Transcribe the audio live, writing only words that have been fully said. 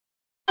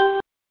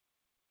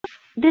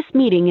This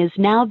meeting is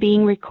now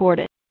being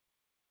recorded.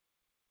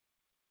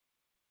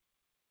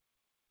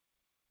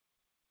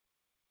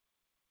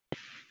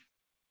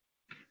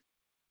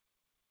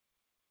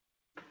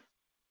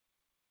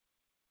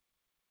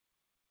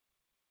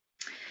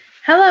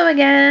 Hello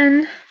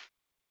again.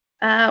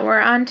 We're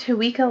on to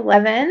week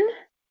 11,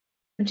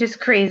 which is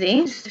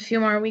crazy. Just a few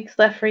more weeks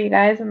left for you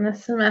guys in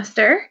this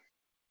semester.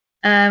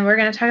 We're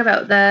going to talk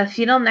about the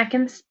fetal neck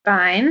and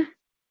spine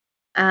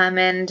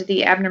and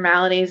the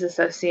abnormalities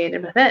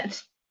associated with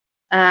it.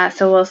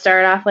 So we'll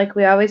start off like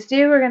we always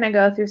do. We're going to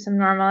go through some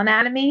normal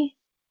anatomy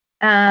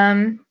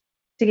to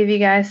give you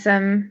guys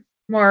some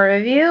more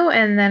review,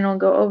 and then we'll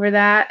go over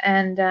that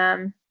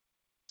and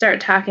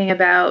start talking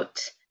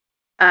about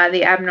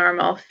the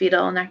abnormal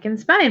fetal neck and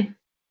spine.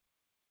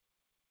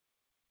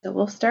 So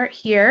we'll start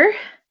here.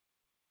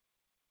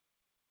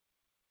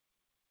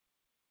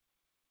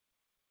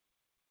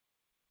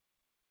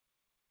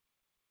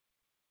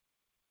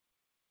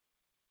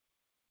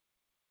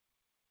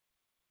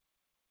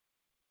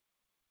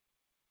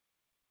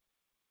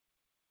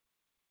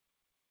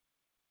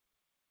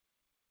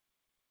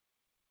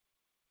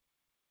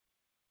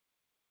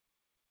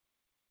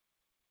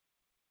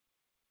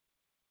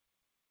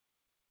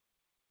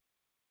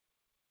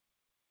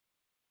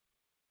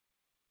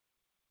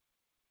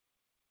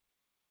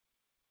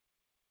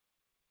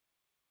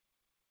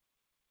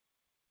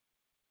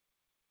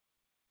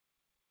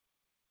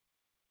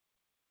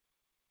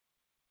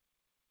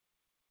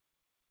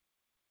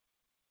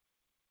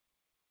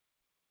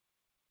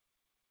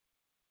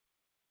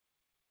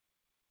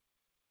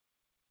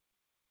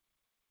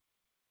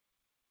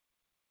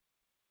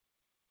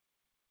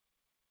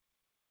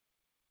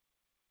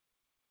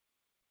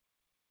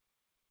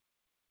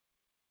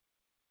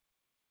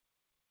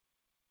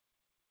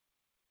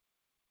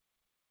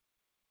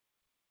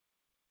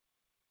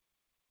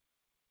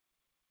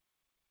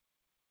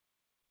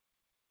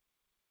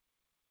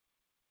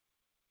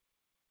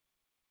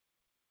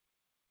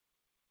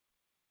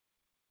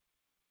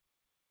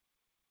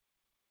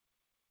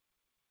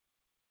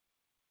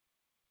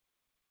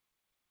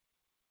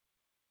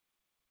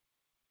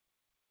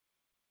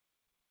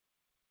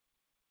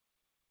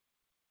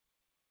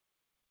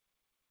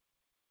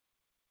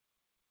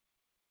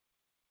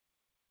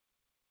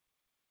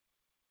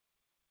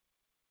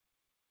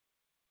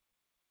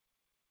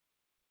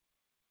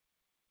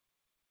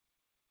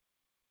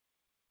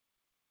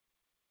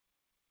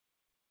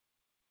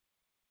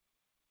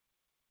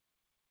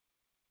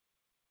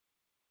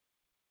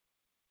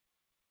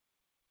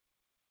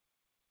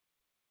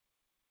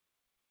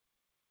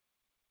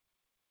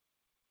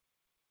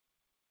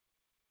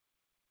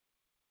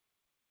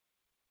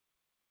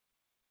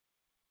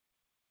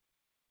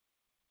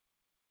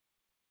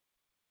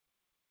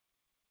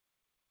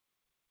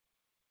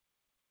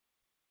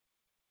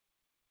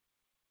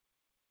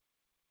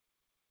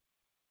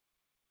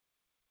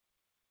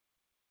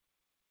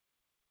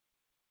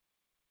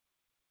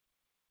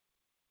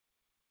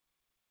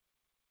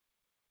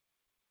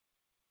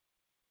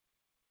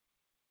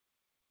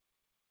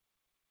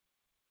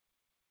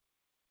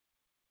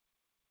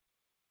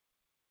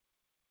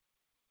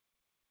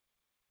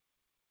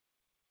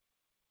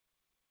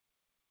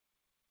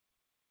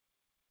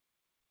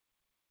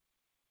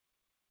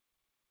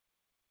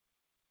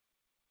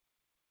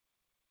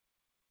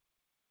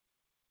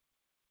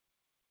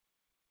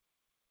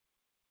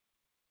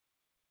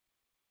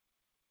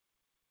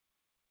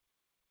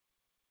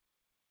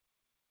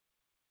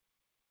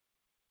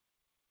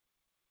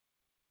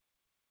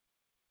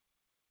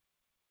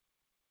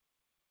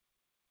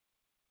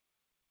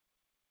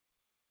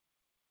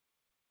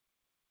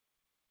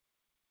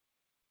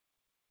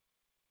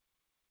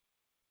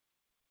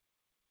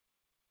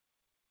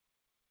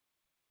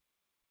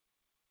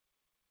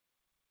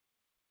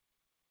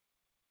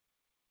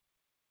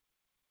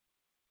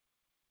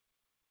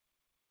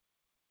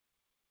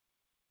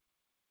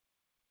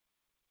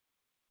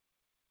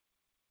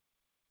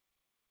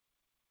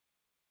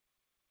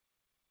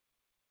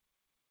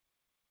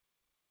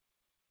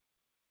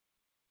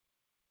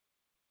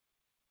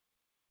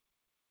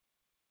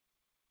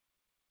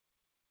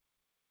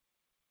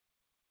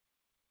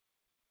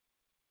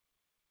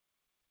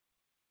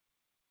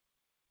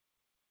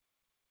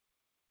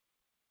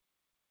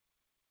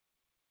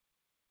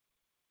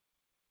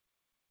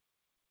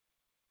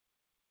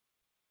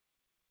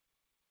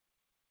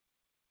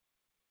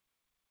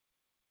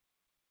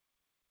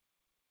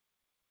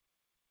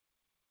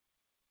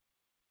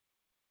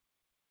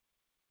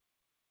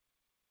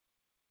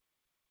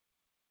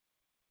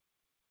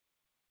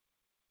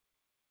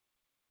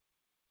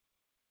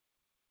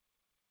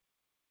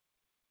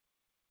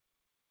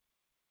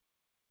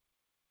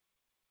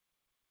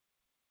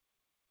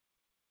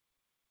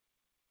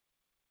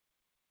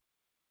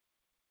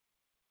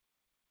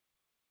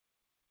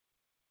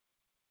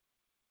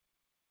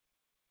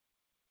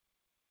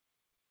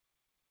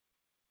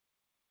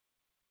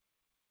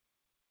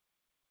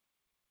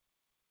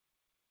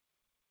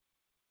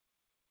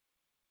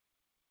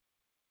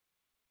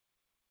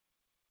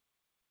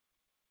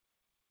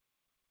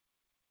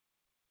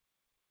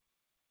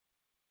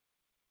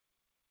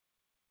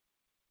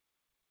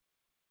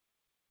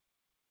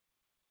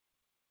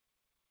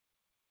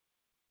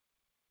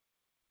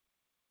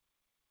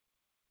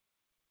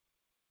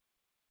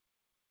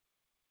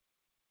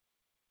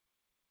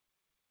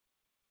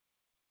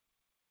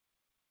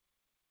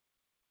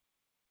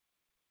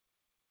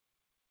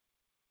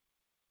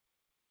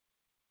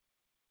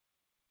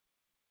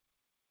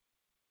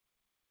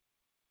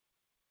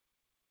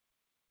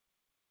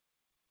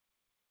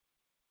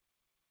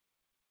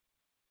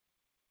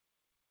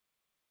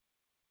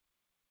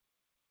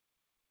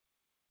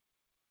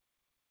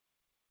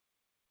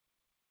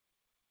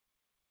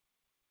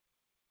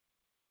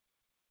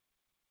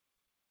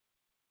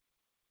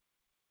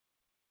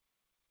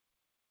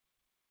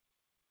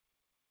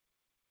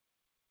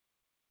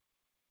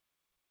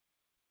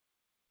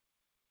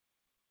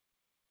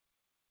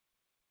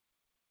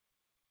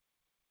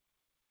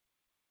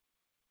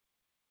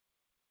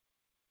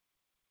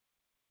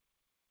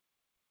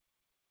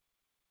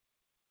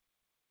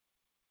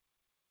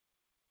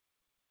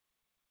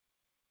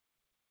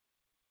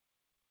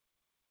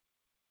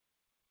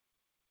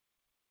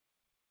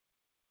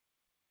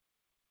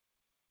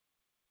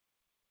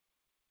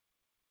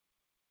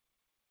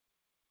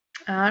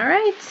 All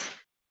right.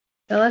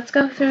 So let's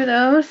go through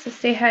those to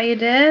see how you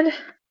did.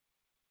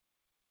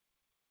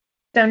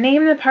 So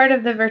name the part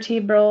of the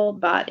vertebral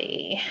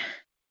body.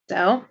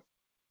 So,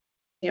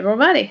 vertebral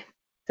body.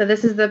 So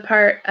this is the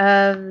part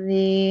of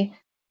the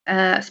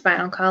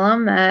spinal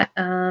column that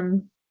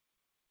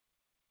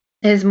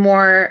is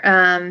more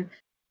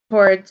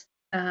towards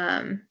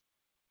the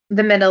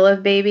middle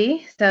of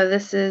baby. So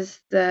this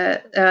is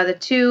the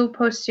two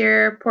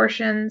posterior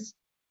portions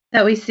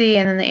that we see,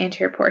 and then the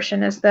anterior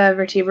portion is the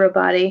vertebral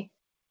body.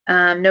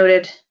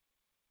 Noted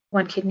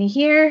one kidney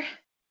here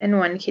and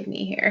one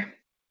kidney here.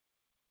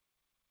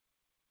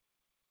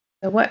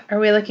 So what are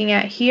we looking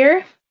at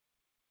here?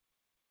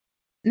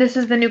 This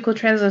is the nuchal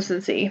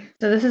translucency.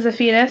 So this is a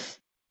fetus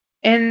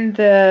in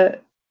the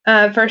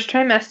first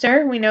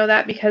trimester. We know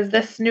that because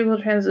this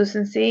nuchal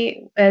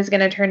translucency is going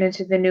to turn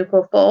into the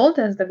nuchal fold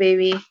as the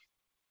baby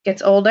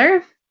gets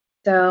older.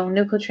 So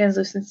nuchal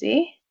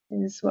translucency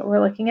is what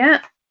we're looking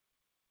at.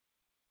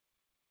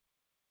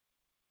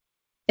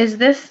 Is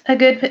this a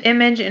good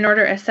image in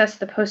order to assess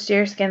the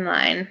posterior skin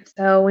line?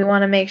 So we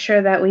want to make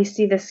sure that we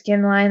see the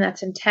skin line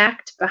that's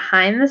intact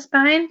behind the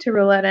spine to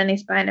rule out any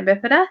spina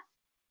bifida.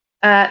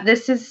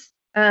 This is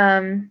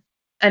a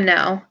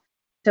no.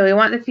 So we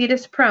want the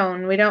fetus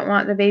prone. We don't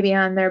want the baby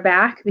on their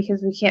back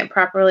because we can't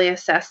properly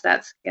assess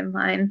that skin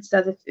line. So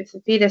if the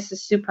fetus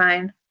is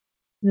supine,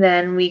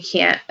 then we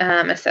can't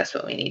assess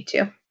what we need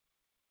to.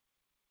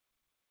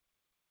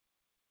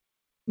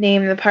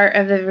 Name the part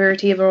of the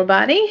vertebral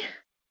body.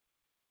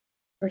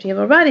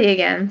 Vertebral body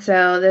again.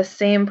 So the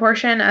same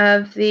portion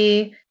of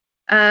the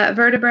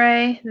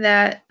vertebrae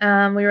that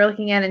we were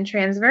looking at in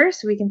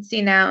transverse, we can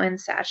see now in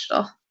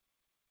sagittal.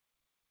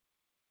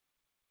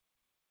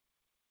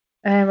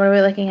 And what are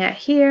we looking at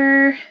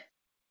here?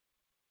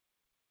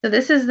 So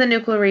this is the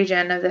nuchal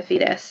region of the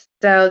fetus.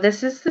 So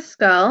this is the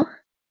skull.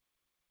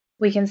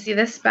 We can see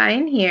the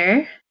spine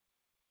here.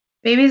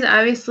 Baby's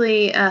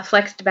obviously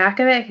flexed back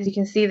of it because you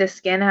can see the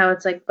skin, how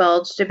it's like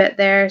bulged a bit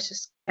there. It's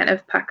just kind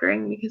of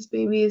puckering because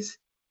baby's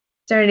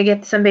starting to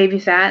get some baby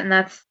fat, and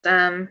that's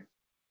the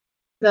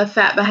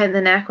fat behind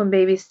the neck when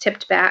baby's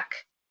tipped back.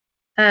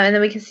 And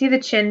then we can see the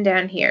chin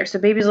down here. So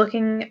baby's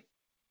looking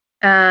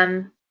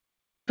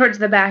towards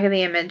the back of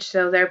the image,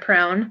 so they're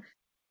prone.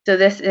 So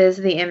this is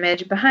the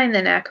image behind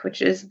the neck,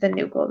 which is the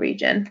nuchal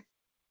region.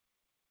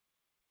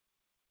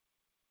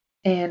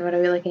 And what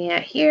are we looking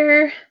at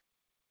here?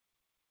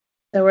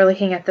 So we're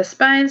looking at the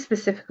spine,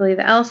 specifically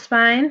the L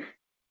spine.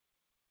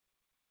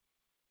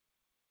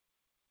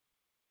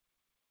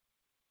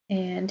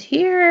 And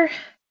here.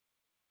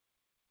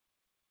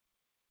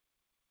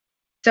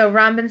 So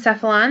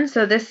rhombencephalon.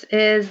 So this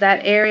is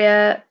that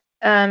area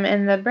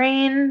in the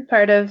brain,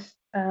 part of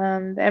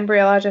the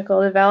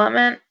embryological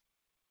development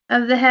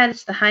of the head.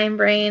 It's the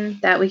hindbrain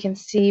that we can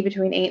see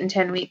between 8 and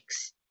 10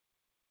 weeks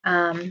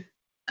on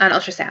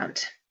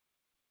ultrasound.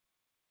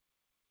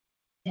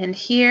 And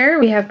here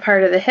we have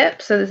part of the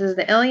hip. So this is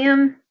the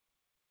ilium.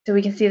 So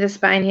we can see the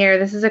spine here.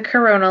 This is a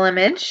coronal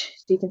image.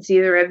 So you can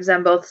see the ribs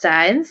on both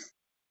sides.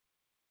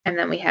 And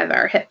then we have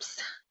our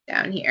hips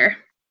down here.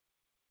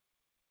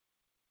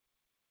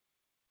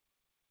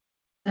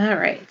 All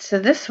right, so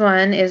this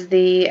one is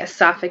the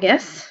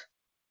esophagus.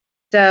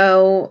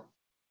 So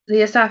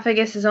the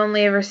esophagus is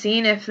only ever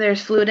seen if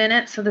there's fluid in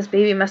it. So this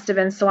baby must have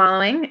been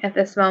swallowing at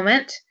this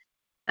moment.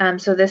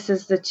 So this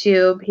is the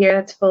tube here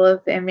that's full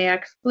of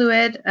amniotic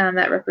fluid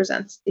that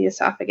represents the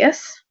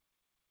esophagus.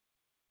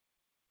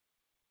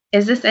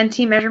 Is this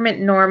NT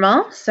measurement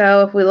normal?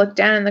 So if we look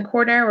down in the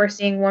corner, we're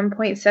seeing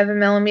 1.7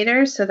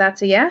 millimeters, so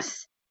that's a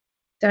yes.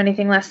 So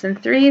anything less than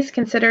 3 is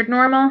considered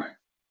normal.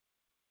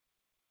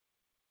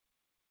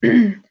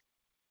 And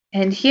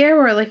here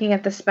we're looking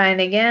at the spine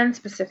again,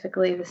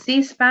 specifically the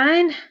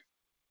C-spine.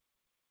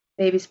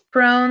 Baby's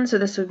prone, so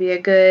this would be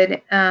a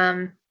good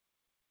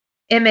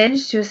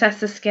image to assess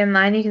the skin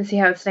line. You can see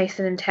how it's nice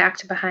and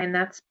intact behind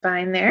that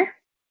spine there.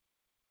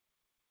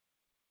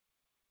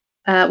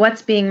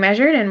 What's being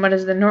measured and what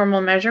is the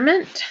normal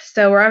measurement?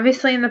 So we're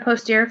obviously in the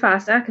posterior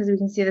fossa because we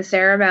can see the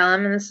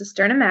cerebellum and the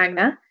cisterna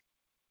magna.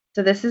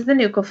 So this is the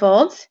nuchal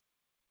fold.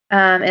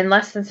 And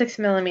less than 6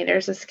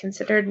 millimeters is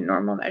considered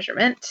normal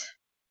measurement.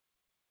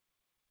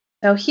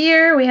 So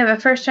here we have a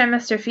first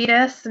trimester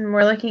fetus, and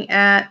we're looking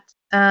at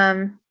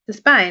the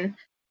spine.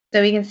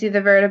 So we can see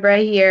the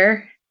vertebrae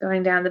here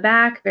going down the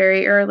back,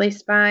 very early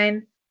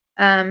spine,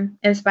 and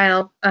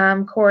spinal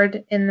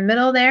cord in the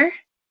middle there.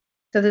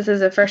 So this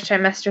is a first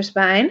trimester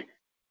spine.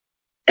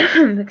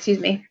 Excuse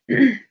me.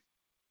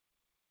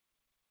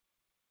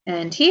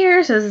 And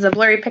here, so this is a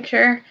blurry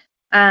picture,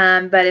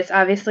 but it's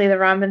obviously the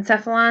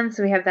rhombencephalon.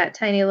 So we have that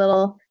tiny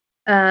little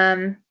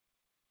gummy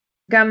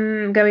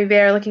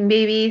bear looking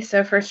baby.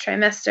 So first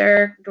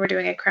trimester, we're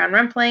doing a crown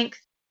rump length.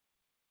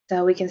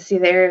 So we can see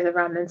the area of the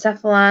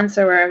rhombencephalon.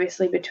 So we're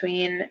obviously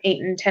between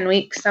 8 and 10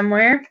 weeks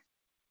somewhere.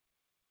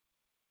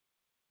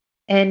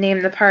 And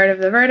name the part of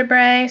the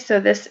vertebrae.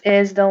 So this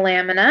is the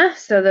lamina.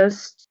 So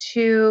those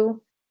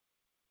two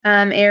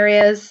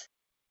areas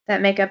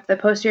that make up the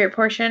posterior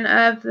portion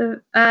of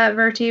the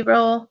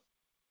vertebral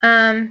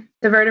The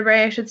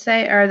vertebrae, I should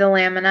say, are the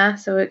lamina.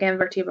 So again,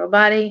 vertebral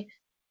body,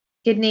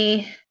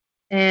 kidney,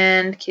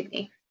 and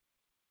kidney.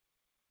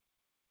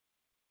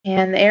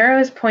 And the arrow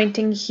is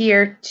pointing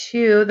here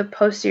to the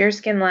posterior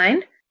skin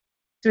line.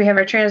 So we have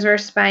our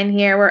transverse spine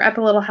here. We're up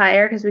a little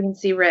higher because we can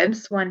see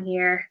ribs, one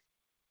here,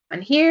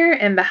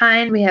 and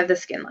behind we have the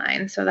skin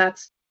line. So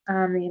that's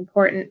the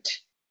important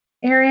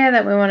area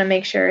that we want to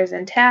make sure is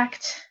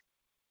intact.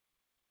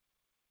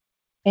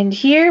 And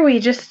here we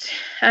just,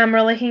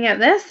 we're looking at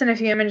this and a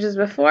few images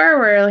before,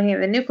 we're looking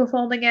at the nuchal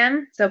fold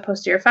again. So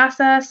posterior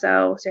fossa,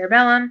 so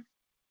cerebellum,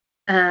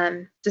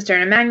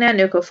 cisterna magna,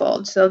 nuchal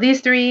fold. So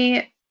these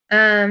three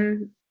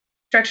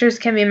structures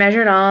can be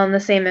measured all in the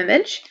same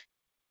image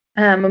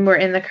when we're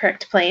in the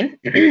correct plane.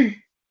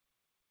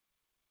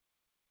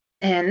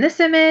 And this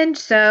image,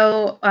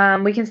 so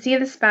we can see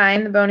the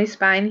spine, the bony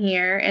spine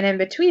here, and in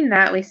between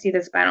that we see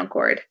the spinal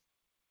cord.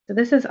 So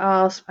this is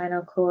all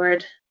spinal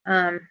cord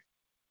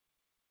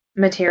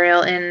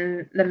material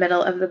in the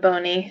middle of the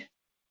bony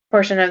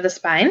portion of the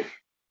spine.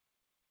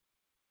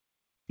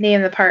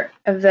 Name the part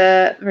of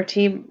the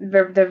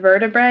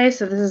vertebrae.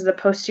 So this is the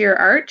posterior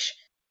arch.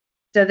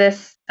 So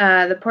this,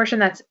 the portion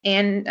that's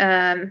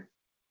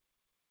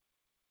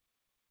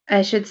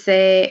I should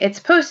say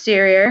it's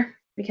posterior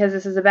because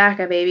this is the back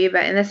of baby,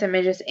 but in this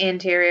image it's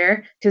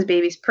anterior because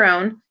baby's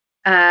prone,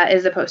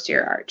 is the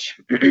posterior arch.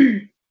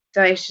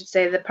 So I should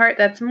say the part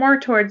that's more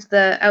towards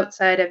the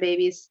outside of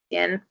baby's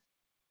skin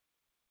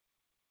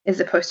is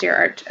the posterior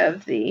arch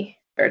of the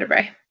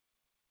vertebrae.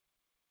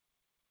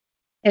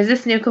 Is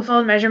this nuchal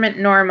fold measurement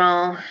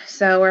normal?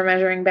 So we're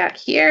measuring back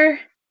here.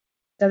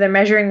 So they're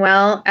measuring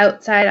well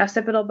outside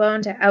occipital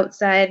bone to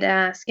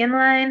outside skin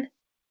line,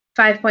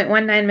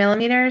 5.19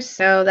 millimeters.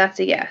 So that's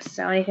a yes.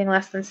 So anything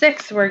less than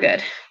 6, we're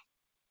good.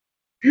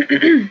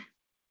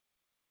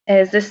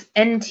 Is this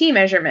NT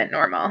measurement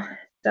normal?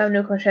 So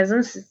nuchal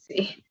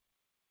translucency.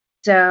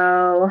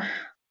 So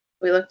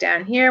we look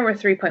down here, we're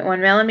 3.1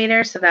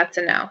 millimeters, so that's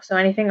a no. So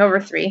anything over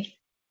 3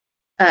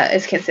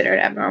 is considered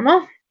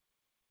abnormal.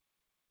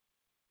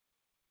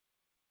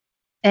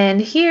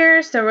 And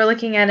here, so we're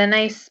looking at a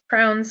nice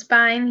prone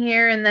spine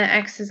here, and the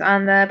X is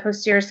on the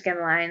posterior skin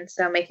line.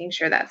 So making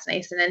sure that's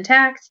nice and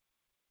intact,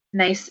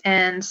 nice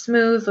and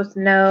smooth with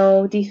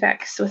no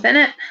defects within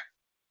it.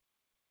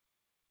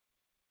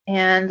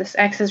 And this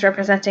X is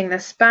representing the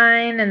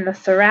spine and the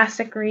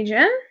thoracic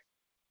region.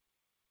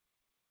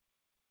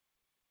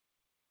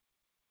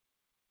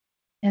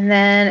 And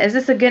then, is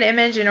this a good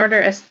image in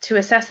order to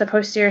assess the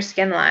posterior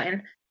skin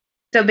line?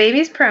 So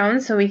baby's prone,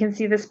 so we can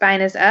see the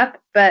spine is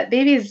up, but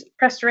baby's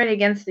pressed right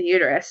against the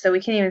uterus, so we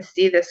can't even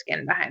see the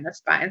skin behind the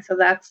spine. So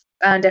that's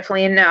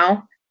definitely a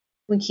no.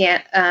 We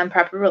can't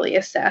properly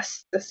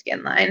assess the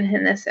skin line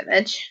in this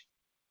image.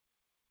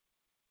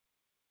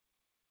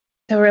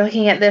 So we're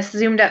looking at this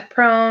zoomed up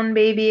prone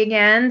baby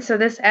again. So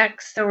this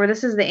X, so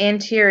this is the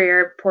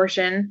anterior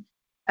portion,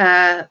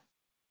 the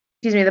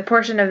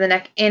portion of the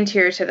neck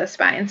anterior to the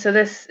spine. So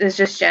this is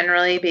just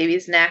generally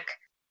baby's neck.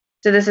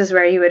 So this is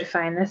where you would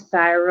find the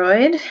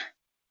thyroid.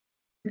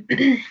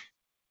 Is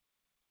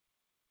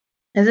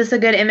this a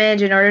good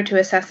image in order to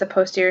assess the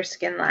posterior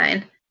skin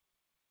line?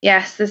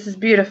 Yes, this is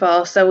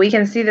beautiful. So we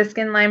can see the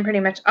skin line pretty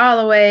much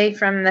all the way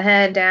from the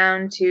head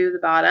down to the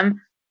bottom.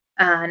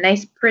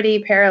 Nice,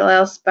 pretty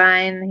parallel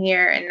spine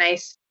here and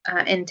nice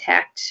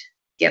intact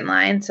skin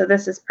line. So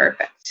this is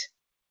perfect.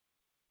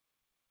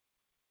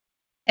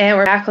 And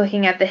we're back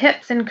looking at the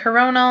hips and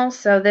coronal.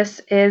 So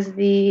this is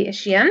the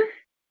ischium.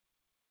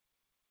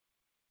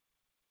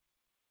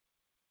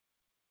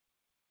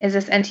 Is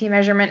this NT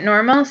measurement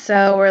normal?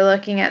 So we're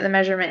looking at the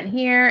measurement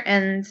here,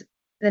 and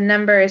the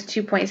number is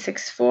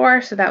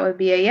 2.64, so that would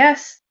be a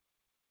yes.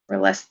 We're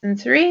less than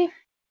 3.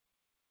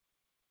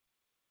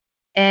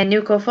 And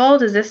nuchal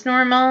fold, is this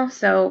normal?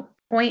 So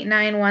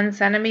 0.91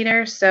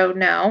 centimeters, so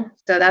no.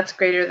 So that's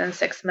greater than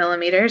 6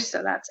 millimeters,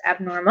 so that's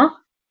abnormal.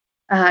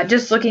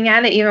 Just looking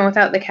at it, even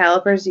without the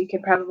calipers, you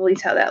could probably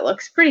tell that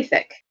looks pretty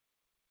thick.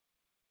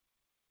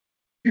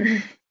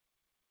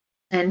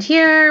 And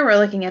here we're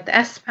looking at the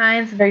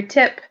S-spine, the very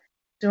tip.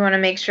 So we want to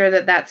make sure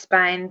that that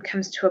spine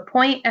comes to a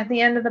point at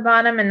the end of the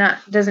bottom and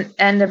doesn't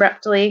end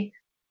abruptly,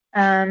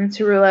 to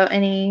rule out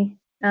any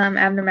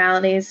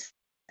abnormalities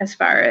as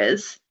far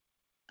as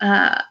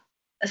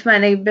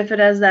spina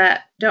bifida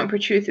that don't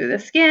protrude through the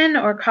skin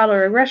or caudal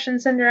regression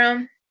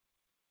syndrome.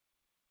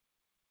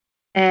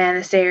 And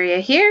this area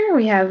here,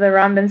 we have the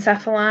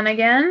rhombencephalon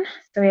again.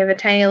 So we have a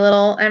tiny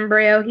little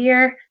embryo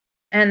here,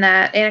 and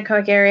that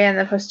anechoic area in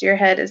the posterior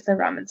head is the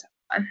rhombencephalon.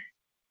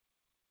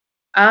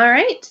 All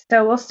right,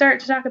 so we'll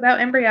start to talk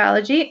about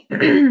embryology.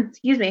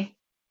 Excuse me.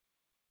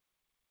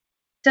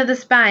 So the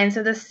spine,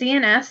 so the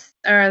CNS,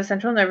 or the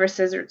central nervous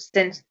system,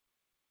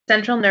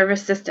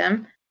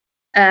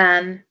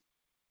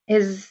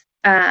 is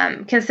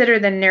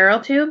considered the neural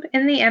tube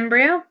in the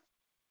embryo.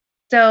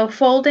 So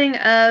folding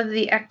of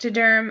the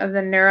ectoderm of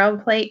the neural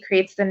plate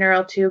creates the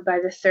neural tube by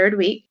the 3rd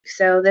week.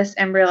 So this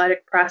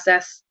embryologic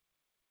process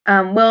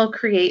will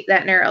create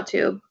that neural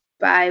tube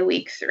by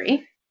week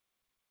 3.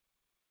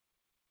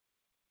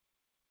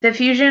 The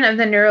fusion of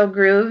the neural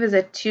groove is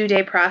a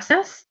 2-day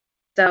process.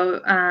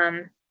 So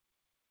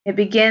it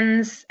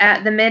begins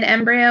at the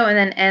mid-embryo and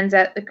then ends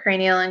at the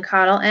cranial and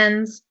caudal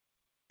ends.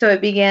 So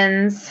it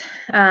begins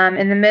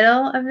in the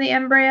middle of the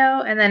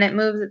embryo, and then it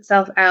moves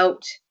itself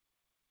out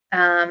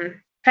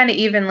kind of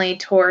evenly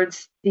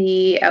towards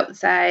the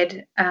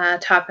outside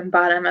top and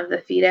bottom of the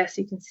fetus.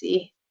 You can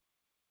see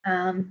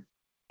kind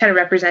of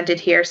represented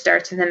here,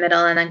 starts in the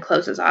middle and then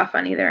closes off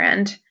on either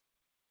end.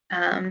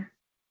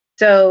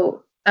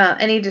 So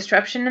any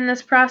disruption in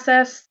this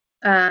process,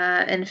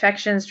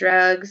 infections,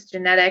 drugs,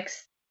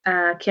 genetics,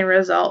 can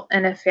result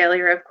in a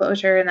failure of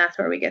closure, and that's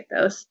where we get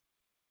those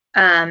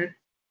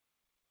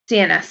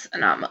CNS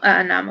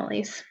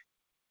anomalies.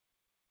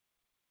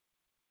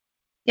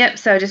 Yep,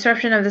 so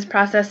disruption of this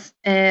process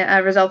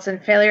results in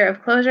failure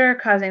of closure,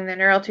 causing the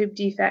neural tube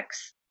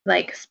defects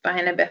like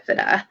spina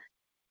bifida.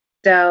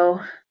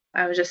 So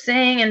I was just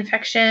saying,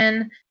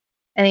 infection,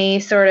 any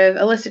sort of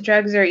illicit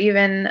drugs or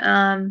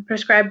even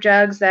prescribed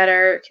drugs that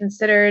are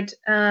considered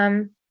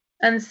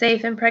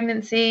unsafe in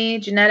pregnancy,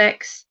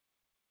 genetics.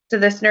 So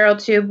this neural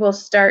tube will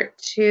start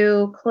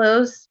to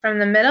close from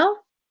the middle,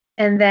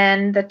 and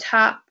then the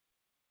top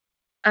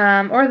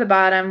or the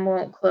bottom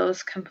won't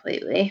close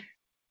completely.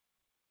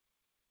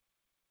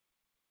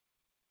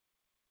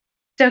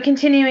 So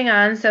continuing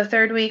on, so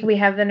 3rd week we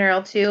have the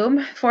neural tube.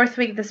 4th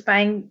week the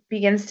spine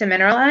begins to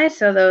mineralize,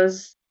 so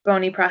those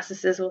bony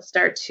processes will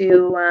start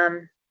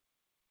to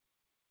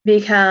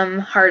become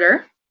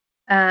harder.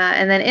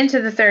 And then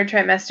into the 3rd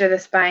trimester, the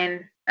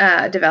spine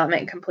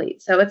development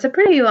completes. So it's a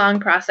pretty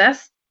long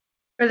process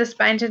for the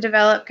spine to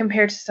develop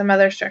compared to some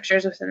other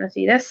structures within the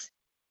fetus.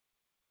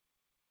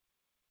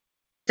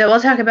 So we'll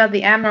talk about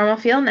the abnormal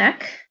fetal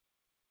neck.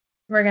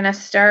 We're going to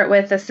start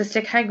with the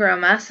cystic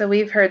hygroma. So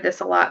we've heard this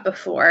a lot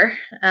before.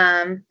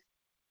 So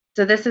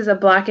this is a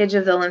blockage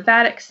of the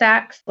lymphatic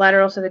sacs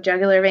lateral to the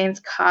jugular veins,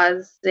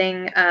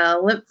 causing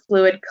lymph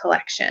fluid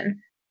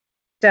collection.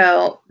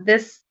 So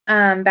this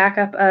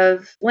backup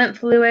of lymph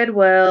fluid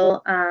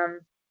will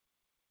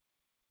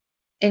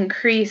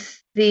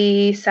increase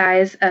the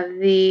size of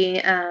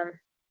the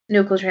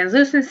nuchal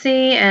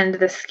translucency and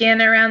the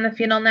skin around the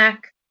fetal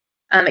neck.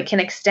 It can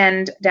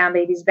extend down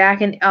baby's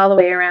back and all the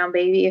way around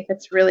baby if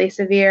it's really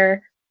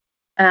severe.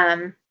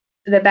 The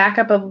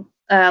backup of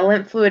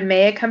lymph fluid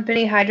may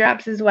accompany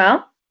hydrops as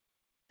well.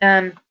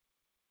 If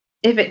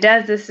it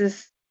does,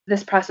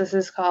 this process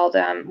is called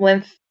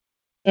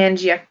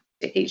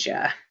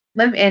lymphangiectasia.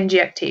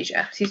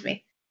 Excuse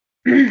me.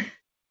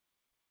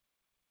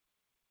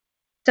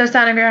 So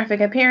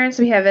sonographic appearance,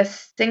 we have a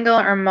single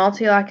or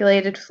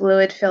multiloculated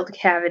fluid-filled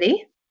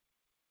cavity.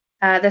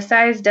 The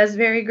size does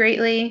vary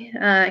greatly.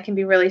 It can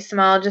be really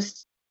small,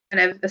 just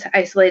kind of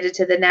isolated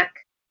to the neck,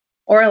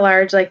 or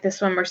large like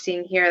this one we're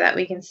seeing here that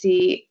we can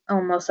see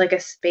almost like a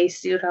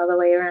spacesuit all the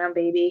way around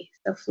baby.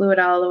 So fluid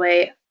all the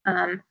way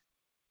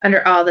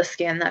under all the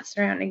skin that's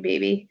surrounding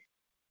baby.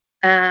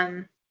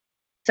 So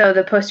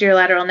the posterior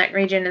lateral neck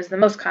region is the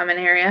most common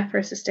area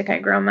for cystic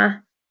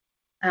hygroma.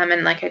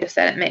 And like I just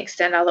said, it may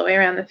extend all the way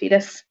around the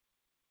fetus.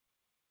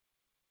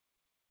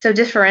 So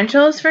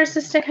differentials for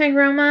cystic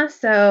hygroma,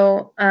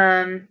 so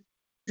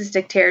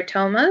cystic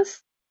teratomas,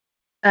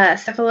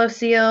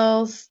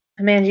 cephaloceles,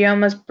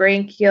 hemangiomas,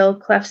 branchial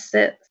cleft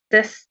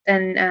cysts,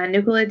 and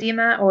nuchal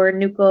edema or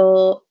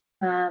nuchal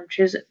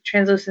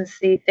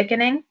translucency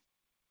thickening.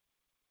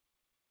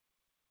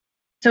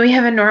 So we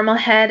have a normal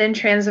head and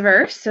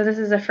transverse. So this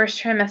is a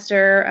 1st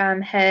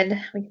trimester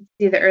head. We can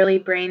see the early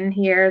brain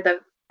here, the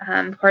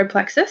choroid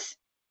plexus.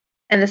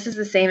 And this is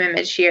the same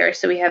image here.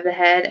 So we have the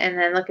head, and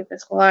then look at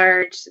this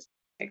large cystic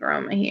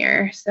hygroma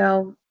here.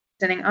 So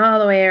extending all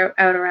the way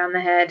out around the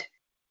head.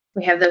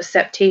 We have those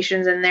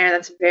septations in there.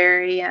 That's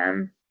very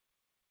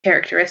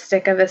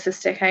characteristic of a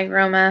cystic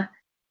hygroma.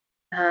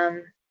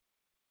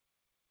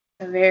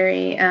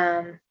 Very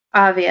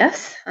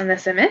obvious on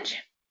this image.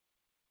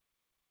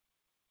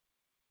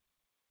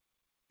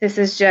 This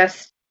is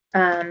just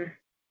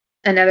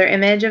another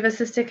image of a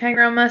cystic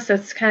hygroma, so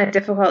it's kind of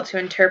difficult to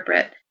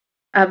interpret.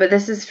 But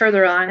this is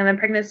further along in the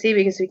pregnancy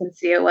because we can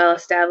see a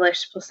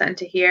well-established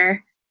placenta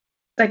here.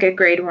 It's like a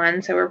grade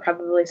 1, so we're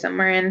probably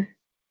somewhere in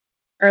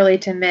early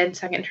to mid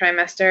 2nd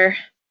trimester.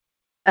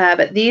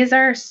 But these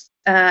are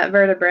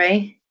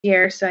vertebrae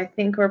here, so I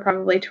think we're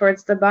probably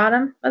towards the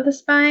bottom of the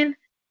spine.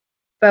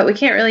 But we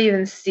can't really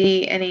even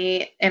see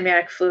any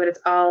amniotic fluid.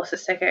 It's all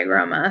cystic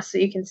hygroma. So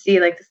you can see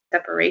like the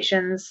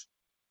separations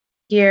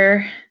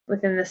here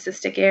within the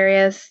cystic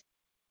areas.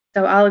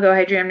 So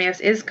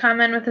oligohydramnios is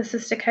common with a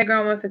cystic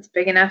hygroma if it's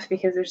big enough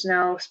because there's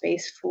no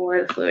space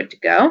for the fluid to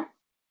go.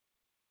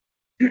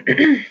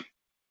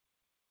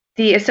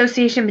 The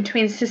association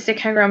between cystic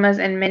hygromas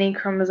and many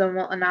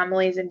chromosomal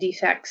anomalies and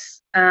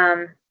defects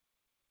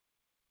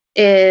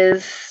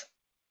is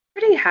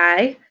pretty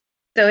high.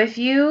 So if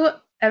you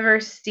ever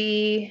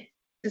see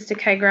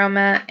cystic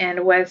hygroma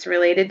and what it's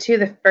related to,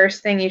 the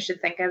first thing you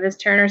should think of is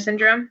Turner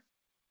syndrome.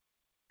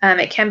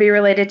 It can be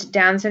related to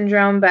Down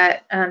syndrome,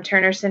 but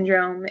Turner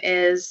syndrome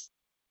is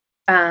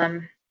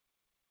something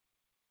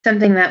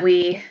that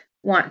we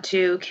want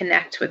to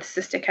connect with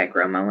cystic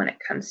hygroma when it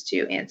comes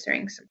to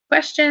answering some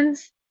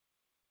questions.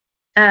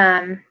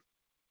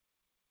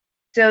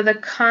 So the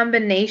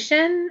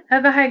combination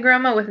of a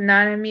hygroma with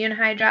non-immune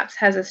hydrops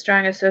has a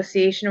strong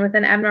association with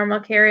an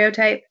abnormal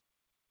karyotype.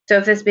 So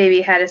if this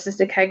baby had a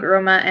cystic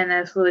hygroma and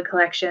then fluid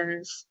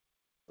collections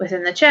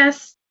within the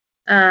chest,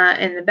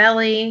 in the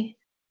belly,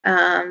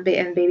 and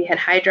baby had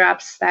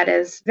hydrops, that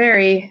is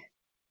very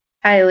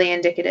highly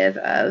indicative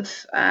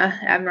of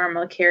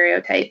abnormal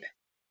karyotype.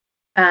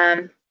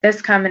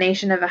 This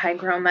combination of a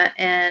hygroma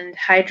and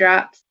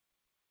hydrops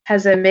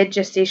has a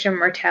mid-gestation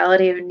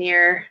mortality of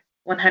near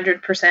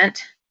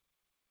 100%.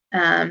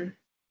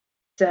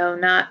 So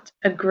not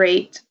a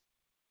great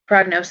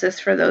prognosis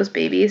for those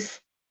babies.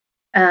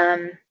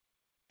 And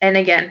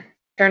again,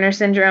 Turner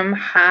syndrome,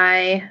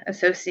 high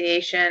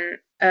association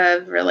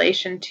of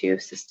relation to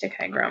cystic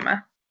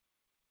hygroma.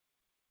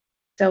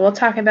 So we'll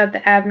talk about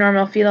the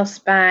abnormal fetal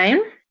spine.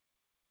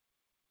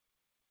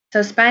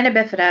 So spina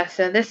bifida.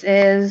 So this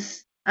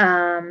is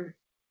an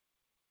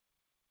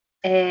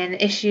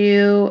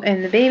issue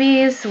in the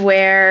babies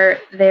where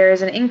there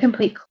is an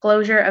incomplete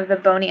closure of the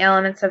bony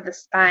elements of the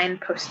spine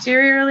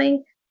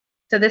posteriorly.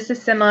 So this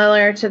is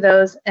similar to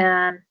those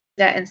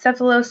that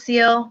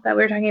encephalocele that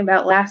we were talking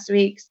about last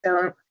week.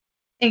 So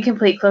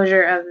incomplete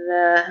closure of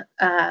the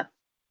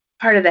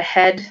part of the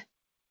head,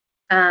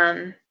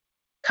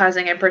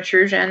 causing a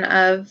protrusion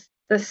of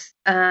this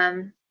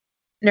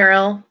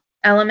neural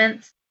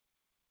elements.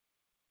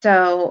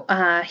 So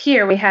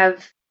here we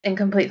have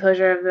incomplete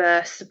closure of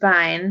the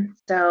spine,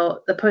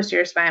 so the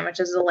posterior spine, which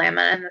is the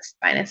lamina and the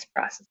spinous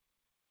process.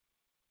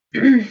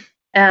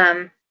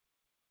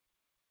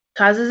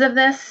 Causes of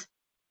this,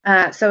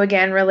 so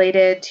again,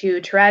 related to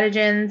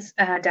teratogens,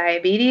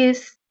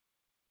 diabetes,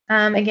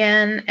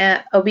 again,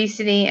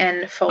 obesity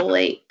and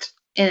folate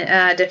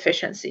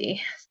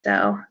deficiency.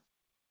 So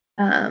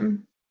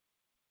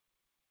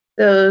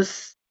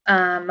those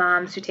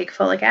moms who take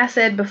folic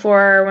acid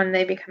before when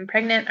they become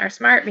pregnant are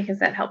smart because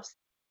that helps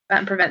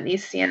prevent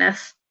these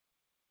CNS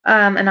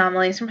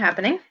anomalies from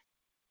happening.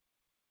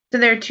 So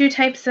there are two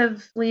types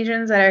of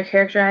lesions that are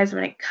characterized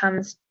when it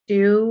comes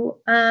to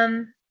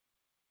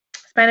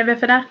spina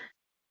bifida.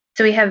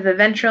 So we have the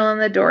ventral and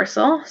the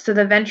dorsal. So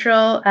the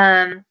ventral,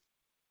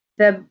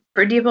 the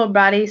vertebral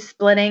body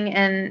splitting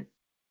and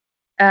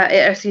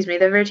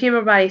the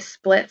vertebral body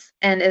splits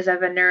and is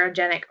of a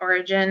neurogenic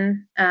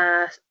origin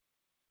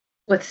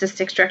with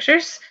cystic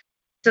structures.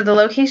 So the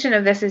location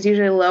of this is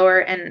usually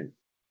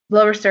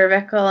lower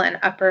cervical and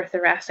upper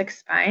thoracic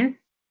spine.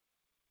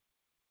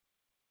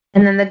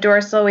 And then the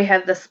dorsal, we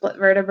have the split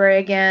vertebrae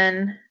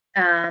again.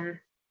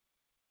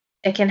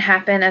 It can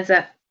happen as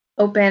an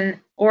open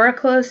or a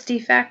closed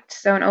defect.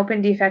 So an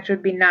open defect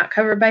would be not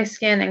covered by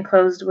skin and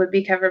closed would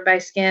be covered by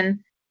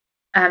skin.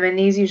 And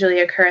these usually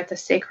occur at the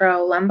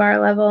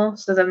sacrolumbar level.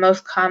 So the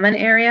most common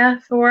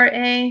area for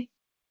a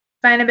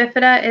spina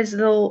bifida is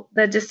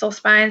the distal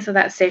spine, so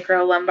that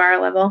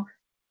sacrolumbar level.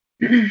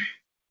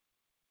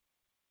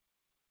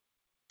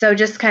 So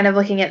just kind of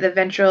looking at the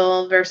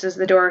ventral versus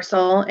the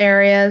dorsal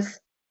areas.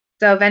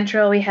 So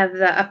ventral, we have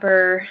the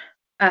upper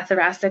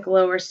thoracic,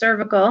 lower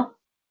cervical.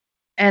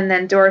 And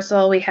then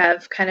dorsal, we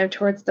have kind of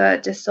towards the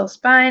distal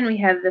spine, we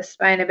have the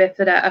spina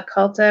bifida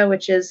occulta,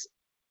 which is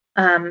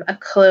a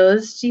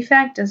closed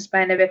defect, and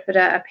spina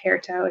bifida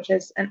aperta, which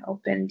is an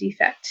open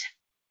defect.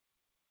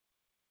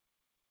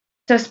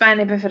 So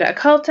spina bifida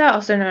occulta,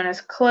 also known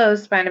as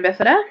closed spina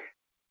bifida.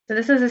 So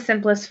this is the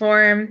simplest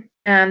form.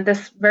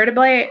 The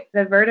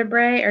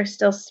vertebrae are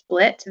still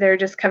split. They're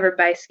just covered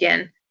by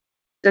skin.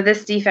 So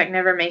this defect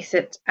never makes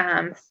it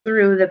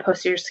through the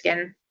posterior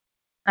skin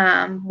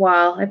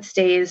while it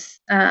stays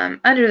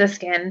under the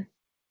skin,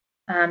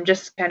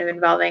 just kind of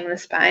involving the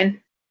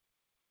spine.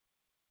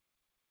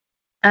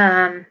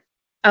 A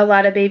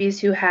lot of babies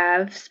who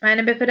have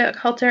spina bifida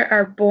occulta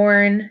are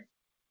born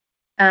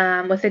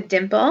with a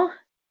dimple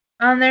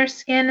on their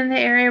skin in the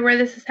area where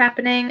this is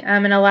happening.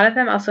 And a lot of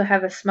them also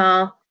have a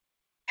small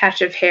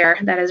patch of hair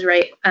that is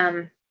right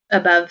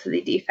above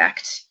the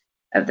defect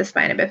of the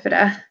spina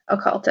bifida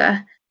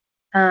occulta.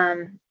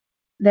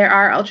 There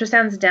are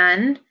ultrasounds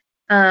done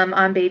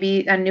on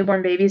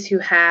newborn babies who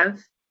have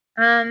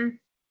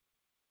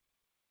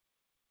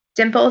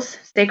dimples,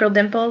 sacral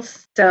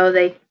dimples. So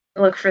they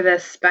look for the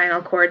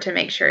spinal cord to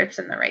make sure it's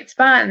in the right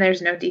spot and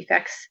there's no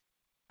defects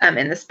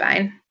in the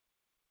spine.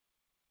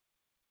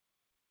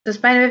 So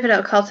spina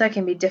bifida occulta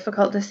can be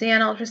difficult to see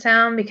on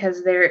ultrasound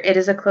because it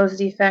is a closed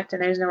defect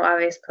and there's no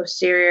obvious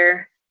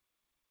posterior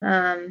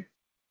skin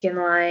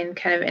line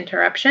kind of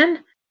interruption.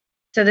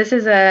 So this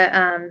is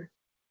a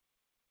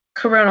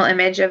coronal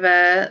image of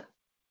a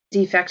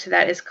defect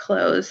that is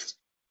closed.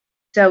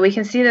 So we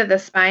can see that the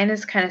spine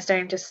is kind of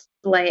starting to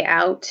splay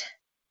out,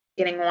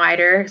 getting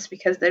wider. It's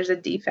because there's a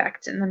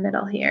defect in the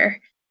middle here.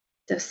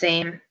 The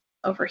same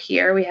over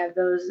here. We have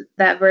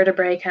that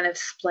vertebrae kind of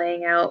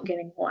splaying out,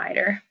 getting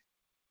wider.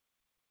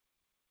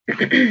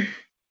 And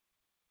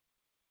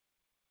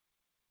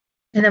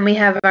then we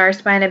have our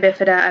spina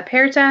bifida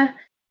aperta,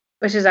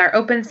 which is our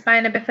open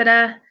spina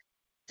bifida.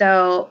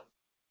 So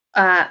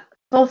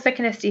full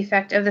thickness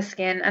defect of the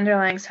skin,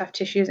 underlying soft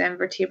tissues, and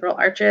vertebral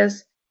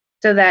arches.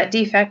 So that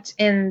defect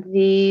in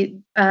the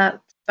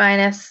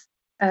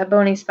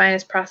bony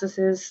spinous process,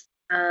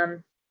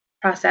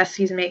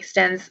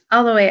 extends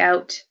all the way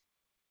out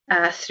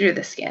through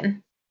the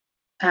skin.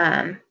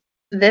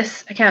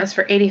 This accounts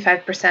for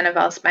 85% of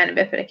all spina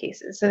bifida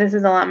cases. So this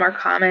is a lot more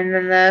common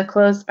than the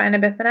closed spina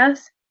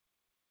bifidas.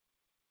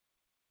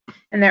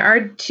 And there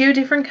are two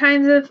different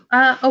kinds of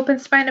open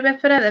spina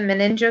bifida, the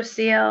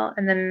meningocele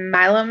and the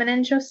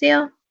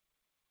myelomeningocele.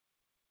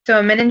 So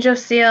a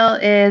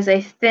meningocele is a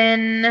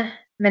thin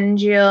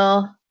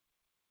meningeal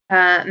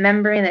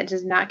membrane that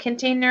does not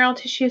contain neural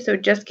tissue, so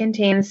it just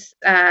contains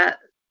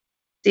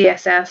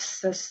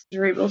CSF, the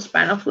cerebral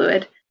spinal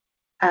fluid.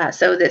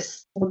 So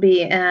this will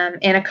be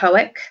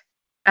anechoic.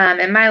 And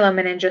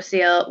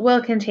myelomeningocele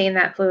will contain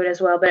that fluid as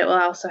well, but it will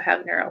also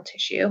have neural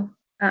tissue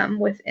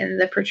within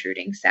the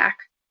protruding sac.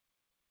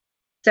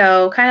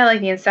 So kind of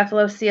like the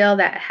encephalocele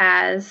that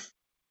has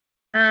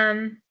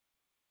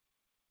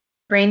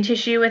brain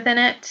tissue within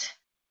it,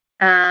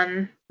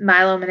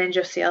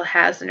 myelomeningocele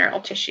has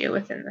neural tissue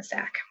within the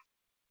sac.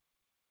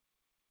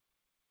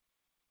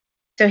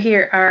 So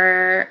here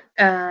are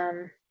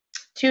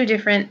two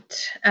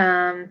different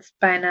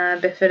spina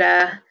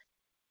bifida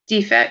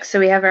defects. So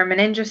we have our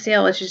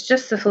meningocele, which is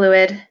just the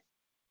fluid.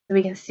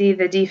 We can see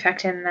the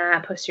defect in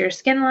the posterior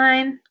skin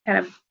line, kind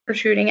of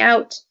protruding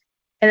out.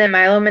 And then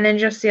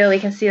myelomeningocele, we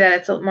can see that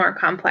it's more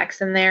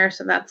complex in there.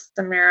 So that's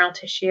the neural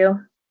tissue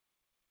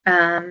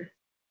in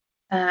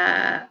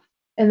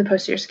the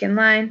posterior skin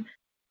line.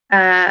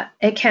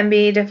 It can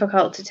be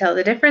difficult to tell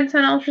the difference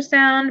on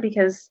ultrasound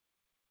because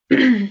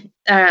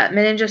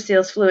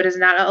meningocele's fluid is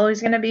not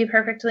always going to be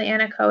perfectly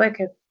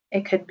anechoic.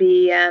 It could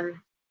be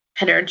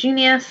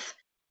heterogeneous.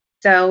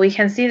 So we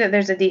can see that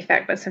there's a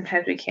defect, but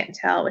sometimes we can't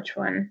tell which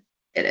one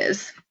it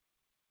is.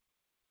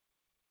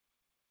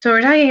 So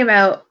we're talking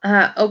about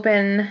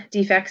open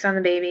defects on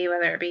the baby,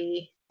 whether it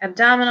be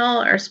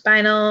abdominal or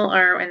spinal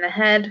or in the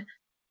head.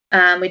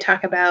 We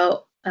talk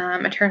about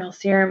maternal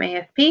serum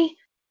AFP.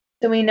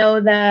 So we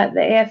know that the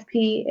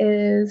AFP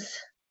is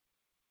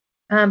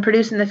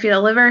produced in the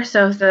fetal liver.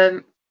 So if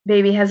the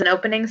baby has an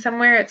opening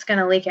somewhere, it's going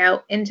to leak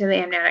out into the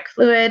amniotic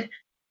fluid,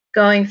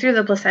 going through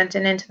the placenta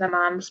and into the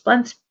mom's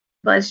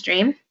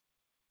bloodstream.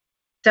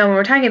 So when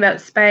we're talking about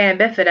spina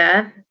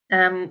bifida,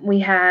 we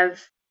have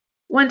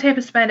one type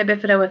of spina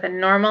bifida with a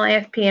normal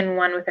AFP and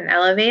one with an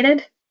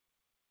elevated.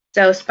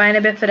 So spina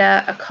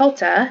bifida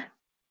occulta,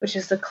 which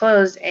is the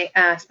closed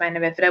spina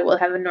bifida, will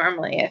have a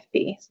normal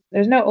AFP. So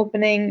there's no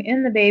opening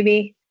in the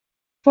baby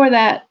for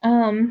that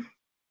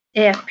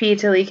AFP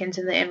to leak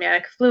into the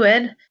amniotic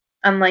fluid,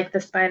 unlike the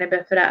spina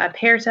bifida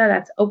aperta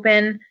that's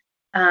open.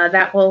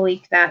 That will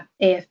leak that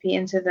AFP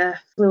into the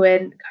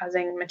fluid,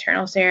 causing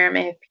maternal serum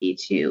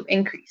AFP to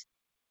increase.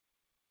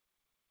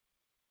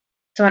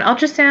 So on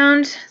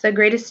ultrasound, the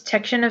greatest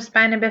detection of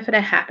spina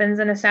bifida happens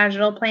in a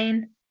sagittal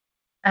plane.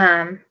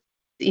 It's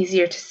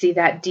easier to see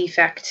that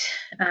defect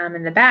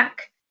in the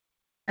back.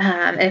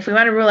 And if we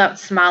want to rule out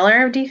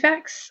smaller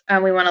defects,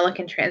 we want to look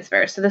in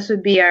transverse. So this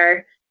would be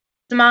our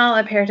small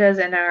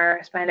apertas and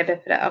our spina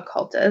bifida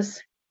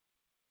occultas.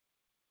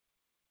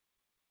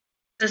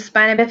 The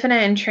spina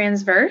bifida in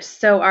transverse.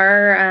 So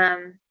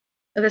our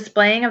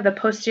displaying of the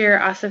posterior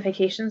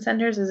ossification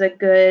centers is a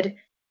good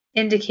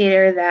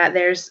indicator that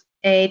there's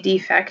a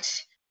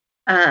defect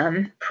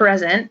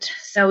present.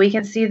 So we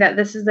can see that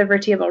this is the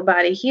vertebral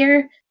body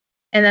here,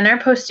 and then our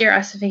posterior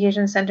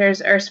ossification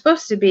centers are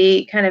supposed to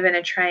be kind of in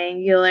a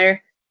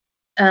triangular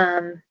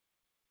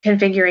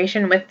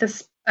configuration with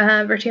this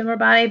vertebral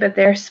body, but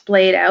they're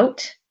splayed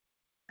out,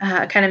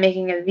 kind of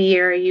making a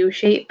V or a U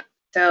shape.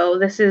 So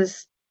this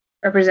is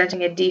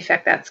representing a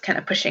defect that's kind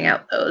of pushing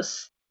out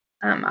those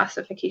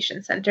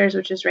ossification centers,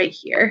 which is right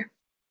here.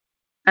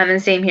 And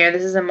same here,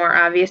 this is a more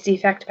obvious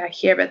defect back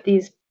here, but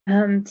these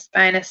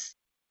spinous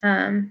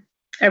or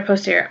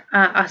posterior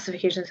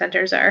ossification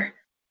centers are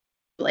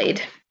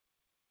splayed.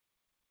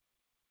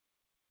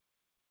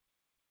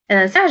 And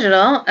then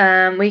sagittal,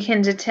 we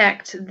can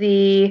detect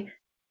the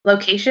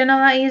location a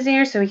lot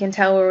easier, so we can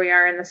tell where we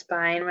are in the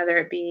spine, whether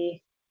it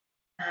be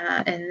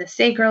in the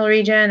sacral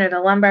region or the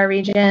lumbar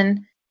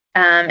region,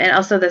 and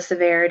also the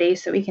severity,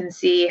 so we can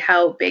see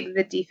how big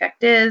the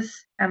defect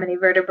is, how many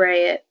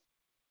vertebrae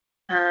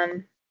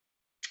it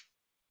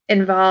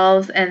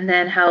involves, and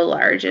then how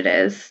large it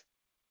is.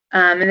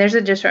 And there's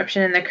a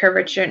disruption in the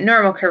curvature,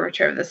 normal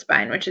curvature of the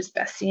spine, which is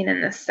best seen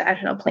in the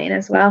sagittal plane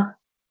as well.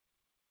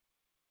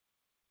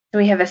 So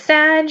we have a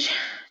sag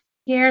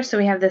here, so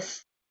we have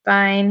this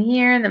spine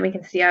here, and then we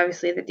can see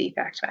obviously the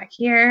defect back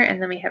here,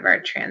 and then we have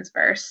our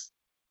transverse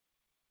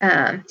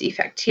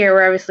defect here.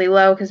 We're obviously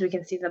low because we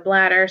can see the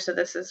bladder, so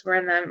we're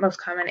in the most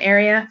common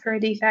area for a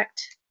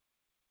defect.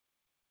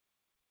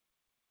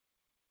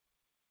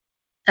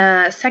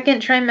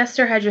 Second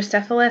trimester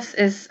hydrocephalus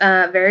is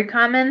very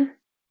common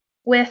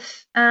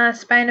with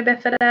spina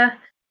bifida,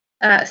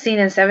 seen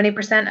in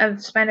 70%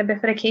 of spina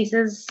bifida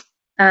cases.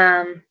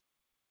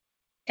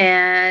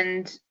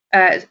 And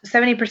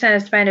 70%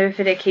 of spina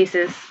bifida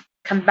cases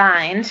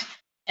combined,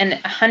 and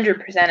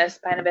 100% of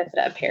spina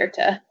bifida appear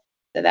to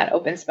that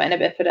open spina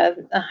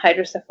bifida.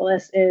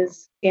 Hydrocephalus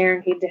is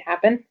guaranteed to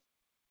happen.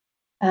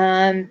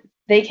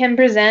 They can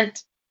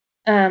present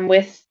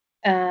with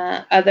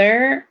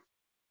other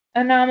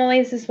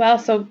anomalies as well.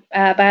 So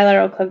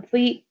bilateral club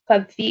feet,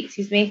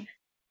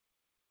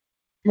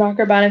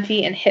 rocker bottom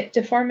feet, and hip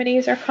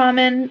deformities are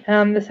common.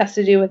 This has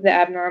to do with the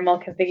abnormal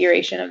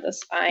configuration of the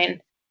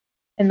spine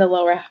in the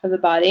lower half of the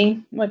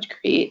body, which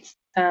creates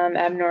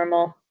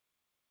abnormal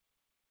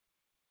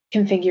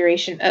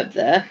configuration of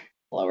the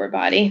lower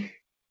body.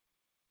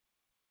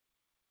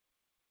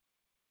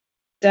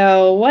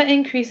 So what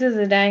increases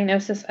the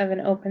diagnosis of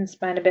an open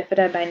spina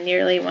bifida by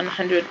nearly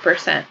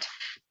 100%?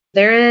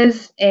 There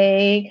is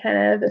a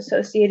kind of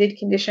associated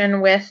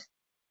condition with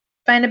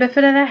spina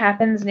bifida that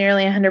happens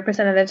nearly 100%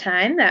 of the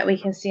time that we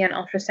can see on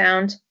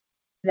ultrasound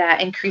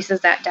that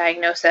increases that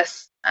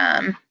diagnosis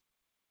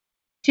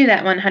to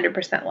that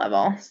 100%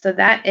 level. So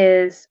that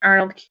is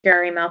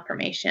Arnold-Chiari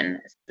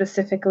malformation,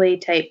 specifically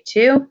type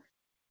 2.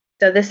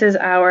 So this is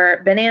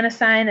our banana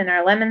sign and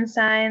our lemon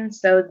sign.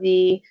 So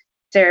the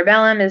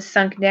cerebellum is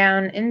sunk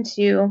down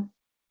into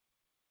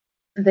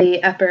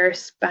the upper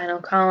spinal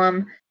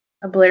column,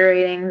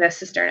 obliterating the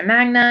cisterna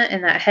magna,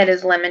 and that head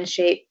is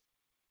lemon-shaped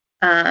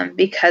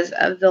because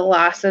of the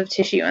loss of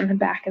tissue on the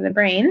back of the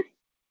brain.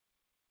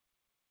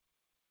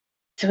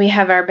 So we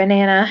have our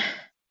banana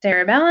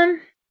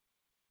cerebellum,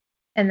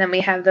 and then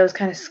we have those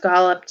kind of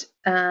scalloped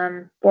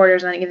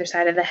borders on either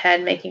side of the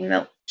head, making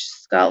the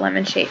skull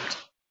lemon-shaped.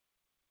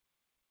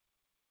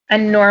 A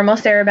normal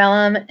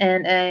cerebellum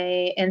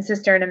and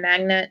cisterna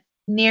magna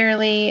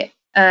nearly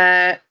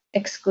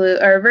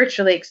exclude or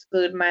virtually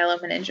exclude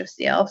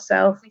myelomeningocele.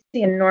 So if we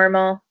see a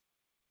normal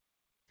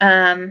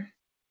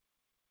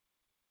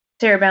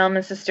cerebellum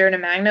and cisterna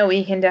magna,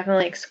 we can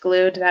definitely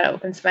exclude that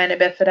open spina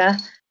bifida.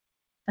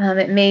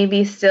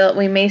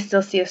 We may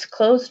still see a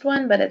closed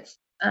one, but it's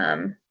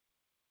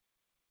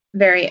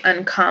very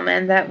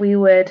uncommon that we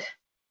would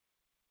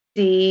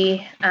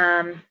see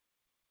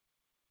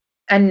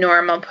a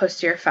normal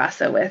posterior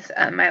fossa with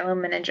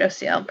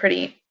myelomeningocele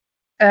pretty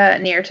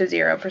near to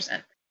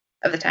 0%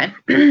 of the time.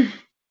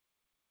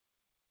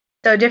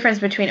 So difference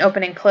between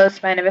open and closed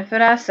spina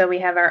bifida. So we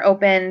have our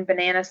open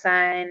banana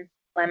sign,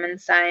 lemon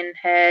sign,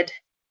 head,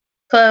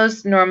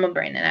 closed, normal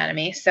brain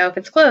anatomy. So if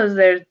it's closed,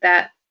 there's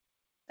that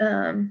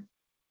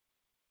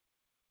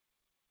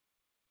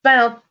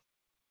spinal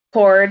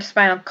cord,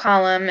 spinal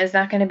column is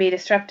not going to be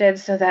disrupted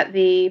so that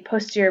the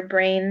posterior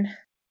brain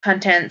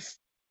contents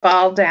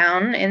fall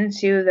down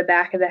into the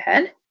back of the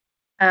head.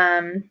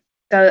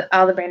 So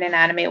all the brain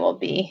anatomy will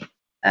be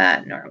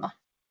normal.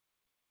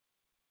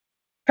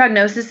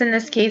 Prognosis in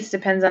this case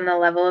depends on the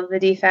level of the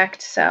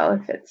defect. So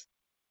if it's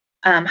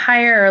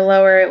higher or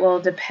lower, it will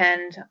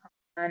depend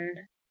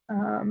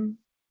on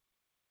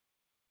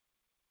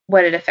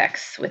what it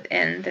affects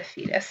within the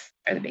fetus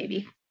or the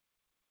baby.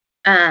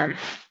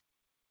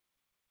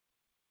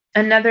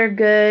 Another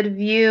good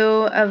view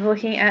of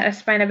looking at a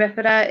spina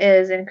bifida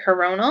is in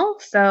coronal.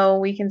 So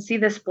we can see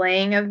the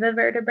splaying of the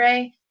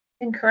vertebrae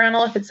in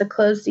coronal if it's a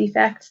closed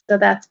defect. So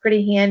that's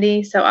pretty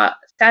handy. So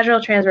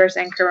sagittal, transverse,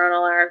 and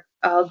coronal are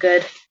all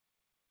good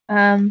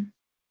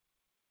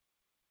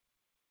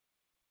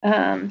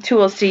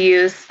tools to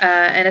use,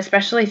 and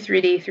especially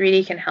 3D.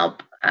 3D can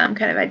help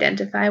kind of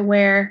identify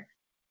where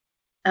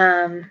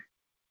the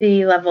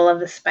level of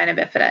the spina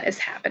bifida is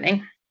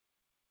happening.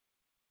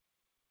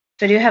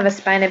 So I do have a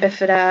spina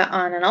bifida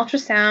on an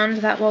ultrasound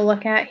that we'll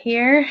look at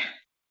here.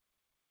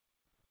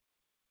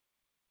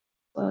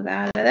 Blow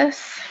that out of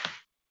this.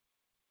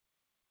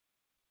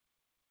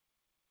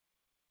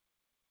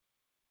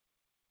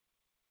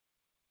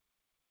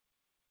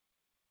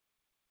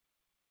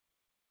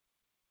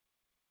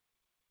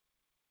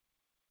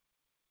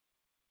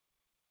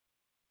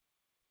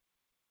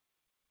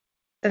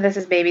 So this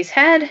is baby's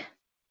head.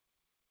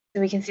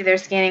 So we can see they're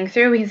scanning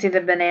through. We can see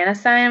the banana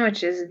sign,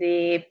 which is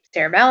the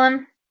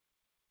cerebellum.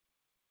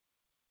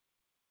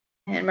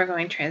 And we're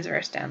going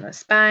transverse down the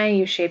spine,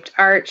 U-shaped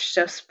arch,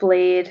 so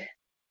splayed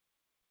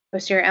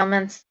posterior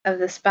elements of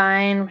the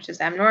spine, which is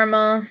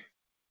abnormal.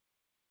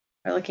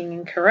 We're looking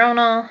in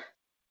coronal.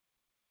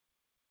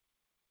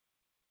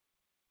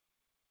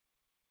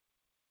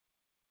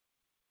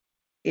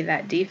 See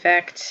that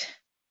defect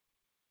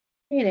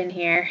right in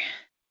here.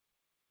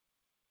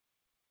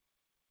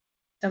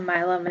 So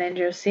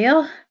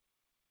myelomeningocele.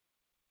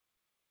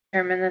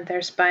 Determine that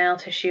there's spinal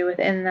tissue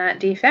within that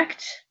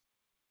defect.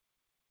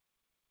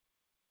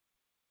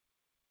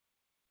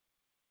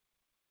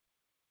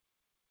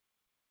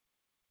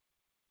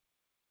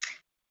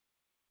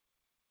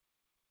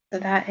 So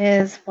that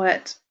is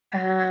what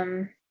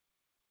spina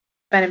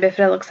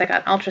bifida looks like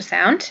on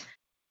ultrasound.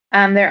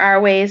 There are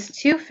ways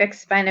to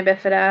fix spina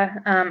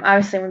bifida,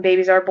 obviously when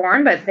babies are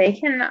born, but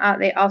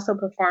they also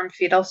perform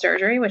fetal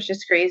surgery, which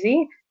is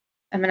crazy.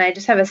 And I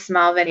just have a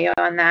small video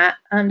on that,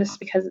 just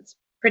because it's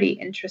pretty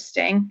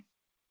interesting.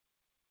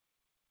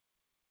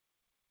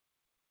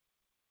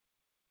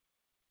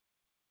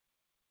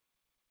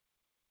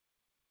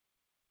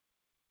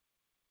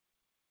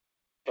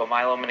 So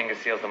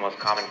myelomeningocele is the most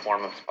common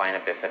form of spina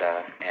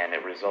bifida, and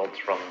it results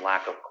from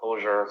lack of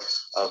closure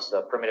of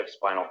the primitive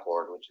spinal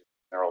cord, which is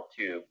the neural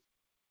tube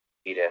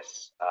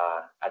fetus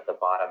at the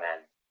bottom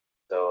end.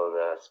 So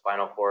the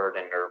spinal cord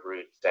and nerve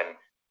roots and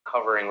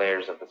covering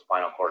layers of the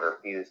spinal cord are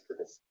fused to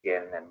the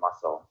skin and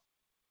muscle.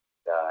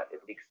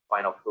 It leaks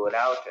spinal fluid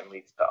out and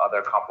leads to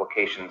other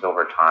complications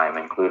over time,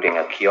 including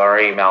a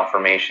Chiari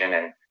malformation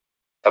and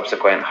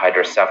subsequent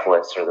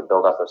hydrocephalus, or the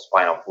buildup of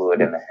spinal fluid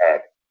in the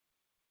head.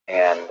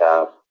 And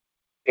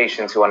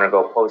patients who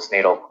undergo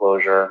postnatal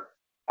closure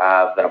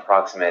have an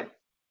approximate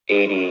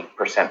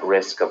 80%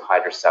 risk of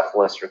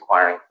hydrocephalus,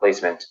 requiring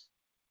placement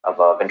of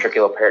a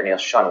ventriculoperitoneal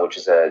shunt, which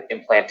is an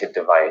implanted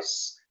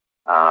device.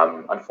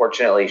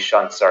 Unfortunately,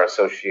 shunts are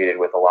associated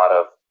with a lot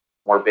of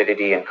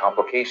morbidity and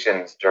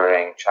complications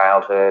during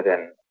childhood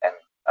and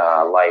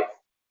life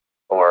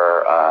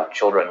for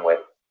children with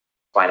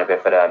spina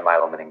bifida and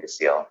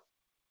myelomeningocele.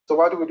 So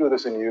why do we do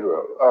this in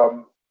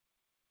utero?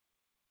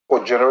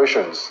 For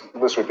generations,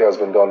 this repair has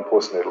been done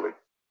postnatally.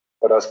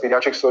 But as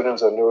pediatric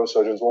surgeons and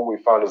neurosurgeons, what we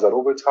found is that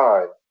over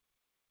time,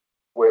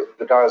 where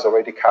the die is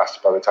already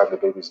cast by the time the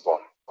baby is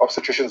born.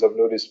 Obstetricians have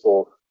noticed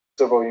for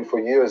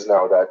years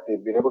now that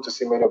they've been able to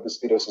see many of these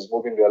fetuses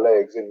moving their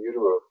legs in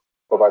utero,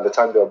 but by the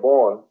time they're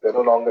born, they're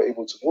no longer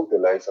able to move their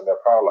legs and they're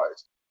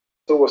paralyzed.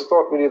 So it was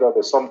thought really that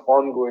there's some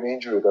ongoing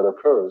injury that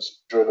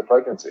occurs during the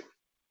pregnancy.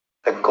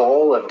 The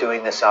goal of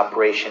doing this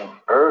operation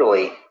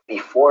early,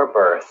 before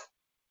birth,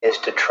 is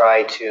to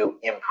try to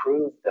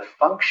improve the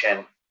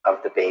function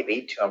of the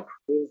baby, to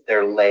improve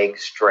their leg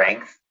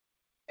strength,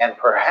 and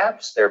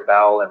perhaps their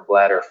bowel and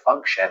bladder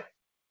function,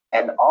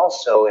 and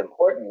also,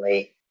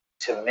 importantly,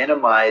 to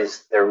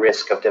minimize their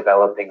risk of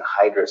developing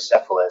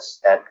hydrocephalus,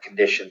 that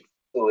condition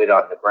fluid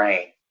on the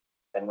brain.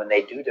 And when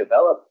they do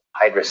develop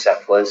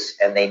hydrocephalus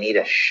and they need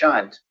a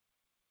shunt,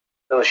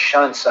 those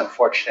shunts,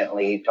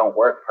 unfortunately, don't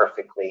work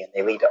perfectly, and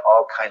they lead to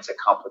all kinds of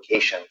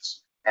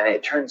complications. And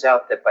it turns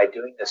out that by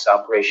doing this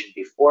operation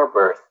before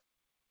birth,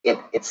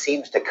 it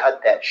seems to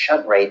cut that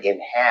shunt rate in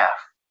half.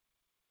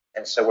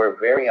 And so we're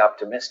very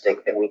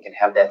optimistic that we can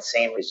have that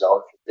same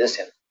result for this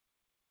infant.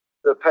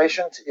 The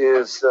patient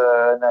is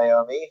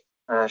Naomi.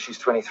 She's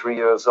 23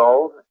 years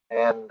old,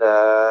 and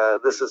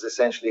this is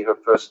essentially her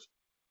first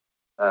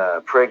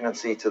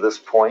pregnancy to this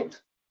point.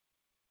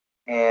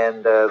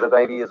 And the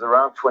baby is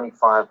around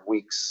 25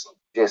 weeks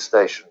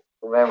gestation.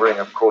 Remembering,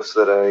 of course,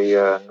 that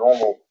a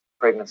normal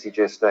pregnancy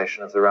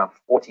gestation is around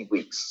 40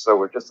 weeks. So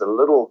we're just a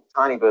little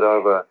tiny bit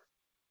over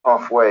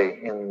halfway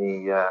in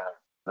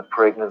the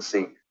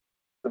pregnancy.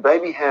 The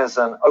baby has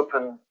an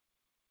open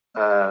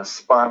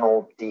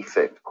spinal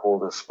defect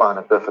called a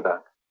spina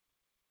bifida.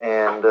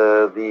 And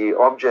the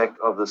object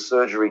of the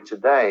surgery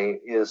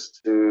today is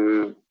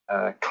to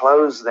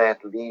close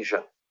that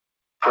lesion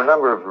for a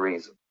number of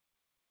reasons.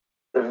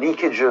 The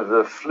leakage of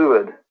the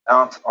fluid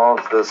out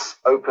of this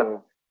open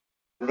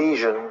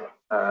lesion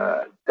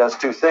does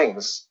two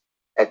things,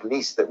 at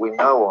least that we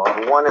know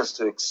of. One is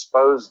to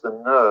expose the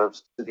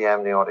nerves to the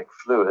amniotic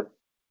fluid,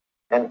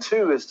 and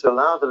two is to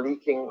allow the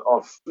leaking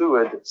of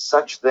fluid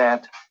such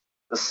that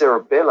the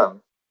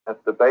cerebellum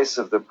at the base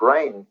of the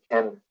brain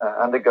can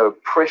undergo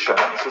pressure.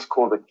 This is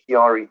called a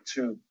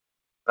Chiari-2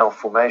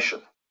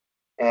 malformation.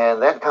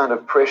 And that kind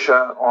of pressure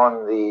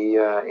on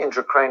the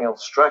intracranial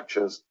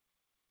structures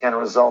can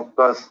result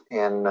both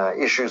in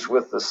issues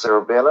with the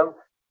cerebellum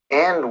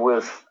and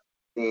with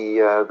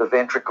the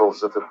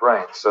ventricles of the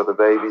brain. So the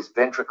baby's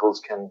ventricles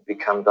can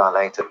become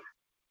dilated.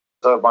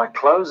 So by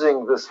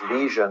closing this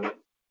lesion,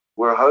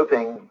 we're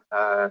hoping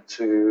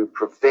to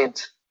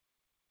prevent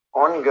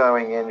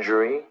ongoing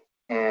injury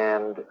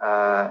and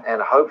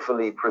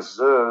hopefully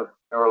preserve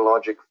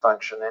neurologic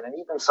function, and in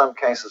even some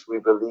cases we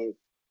believe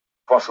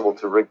possible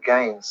to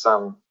regain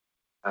some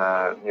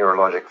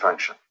neurologic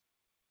function.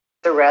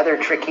 It's a rather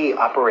tricky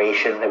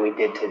operation that we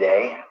did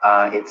today.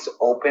 It's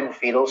open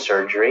fetal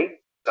surgery,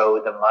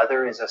 so the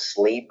mother is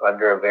asleep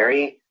under a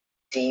very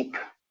deep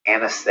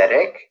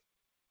anesthetic.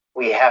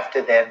 We have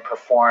to then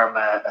perform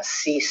a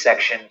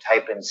C-section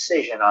type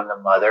incision on the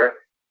mother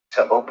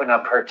to open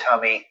up her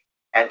tummy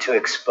and to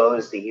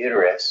expose the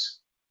uterus.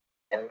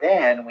 And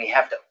then we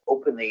have to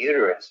open the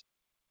uterus.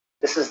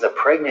 This is the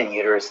pregnant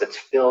uterus that's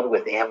filled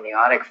with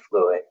amniotic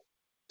fluid.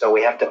 So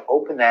we have to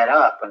open that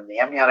up, and the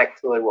amniotic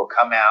fluid will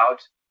come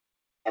out,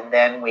 and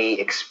then we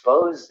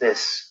expose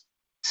this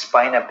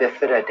spina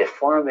bifida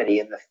deformity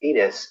in the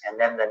fetus, and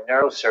then the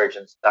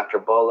neurosurgeons, Dr.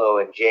 Bolo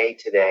and Jay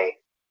today,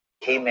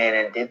 came in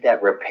and did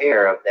that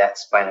repair of that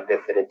spina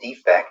bifida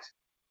defect.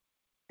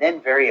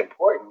 Then, very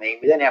importantly,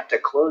 we then have to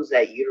close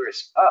that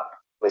uterus up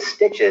with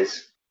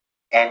stitches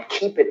and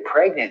keep it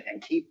pregnant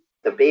and keep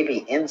the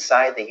baby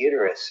inside the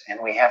uterus. And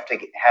we have to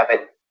have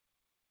it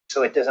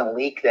so it doesn't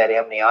leak that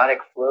amniotic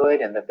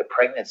fluid and that the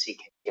pregnancy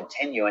can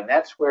continue. And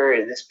that's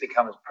where this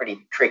becomes pretty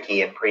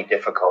tricky and pretty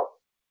difficult.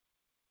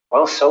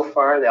 Well, so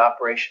far the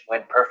operation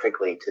went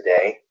perfectly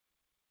today.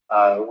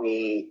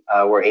 We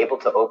were able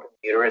to open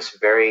the uterus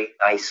very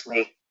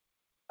nicely,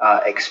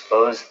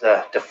 expose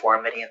the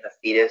deformity in the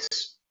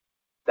fetus,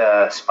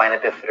 The spina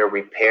bifida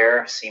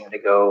repair seemed to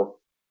go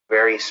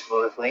very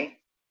smoothly,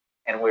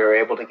 and we were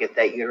able to get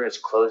that uterus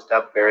closed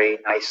up very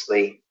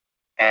nicely.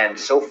 And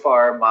so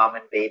far, mom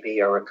and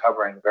baby are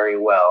recovering very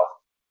well.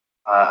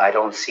 I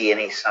don't see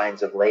any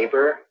signs of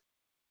labor.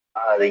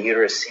 The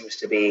uterus seems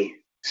to be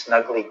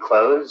snugly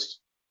closed,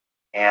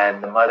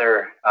 and the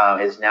mother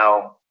is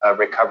now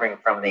recovering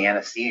from the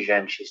anesthesia,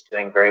 and she's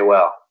doing very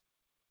well.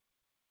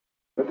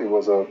 It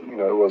was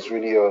it was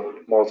really a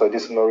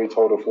multidisciplinary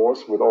tour de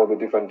force with all the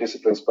different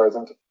disciplines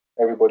present.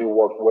 Everybody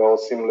worked well,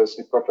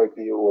 seamlessly,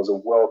 perfectly. It was a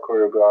well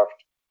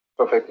choreographed,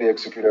 perfectly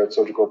executed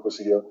surgical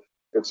procedure.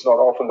 It's not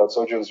often that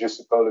surgeons use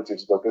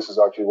superlatives, but this is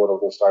actually one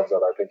of those times that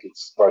I think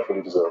it's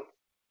rightfully deserved.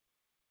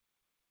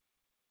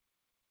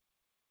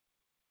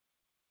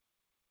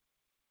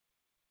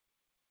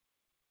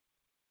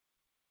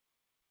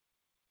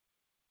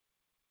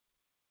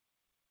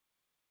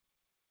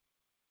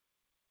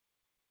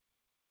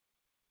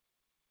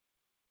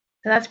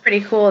 So that's pretty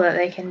cool that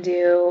they can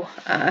do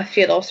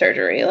fetal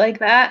surgery like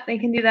that. They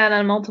can do that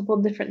on multiple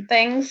different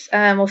things.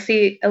 We'll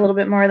see a little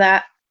bit more of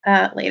that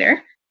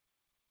later.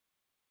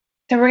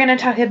 So we're going to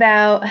talk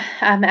about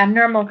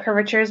abnormal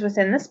curvatures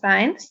within the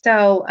spine.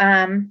 So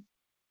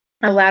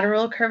a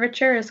lateral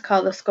curvature is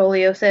called a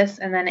scoliosis,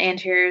 and then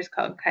anterior is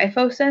called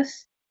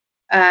kyphosis.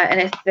 And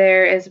if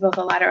there is both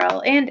a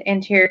lateral and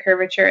anterior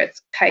curvature,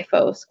 it's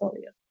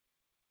kyphoscoliosis.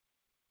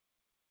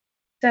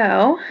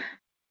 So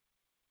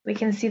we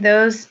can see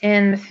those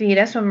in the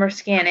fetus when we're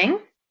scanning.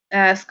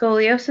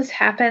 Scoliosis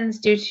happens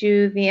due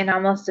to the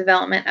anomalous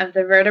development of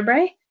the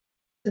vertebrae,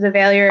 so the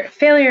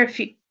failure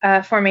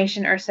of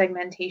formation or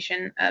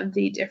segmentation of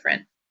the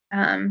different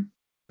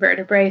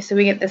vertebrae. So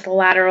we get this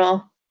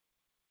lateral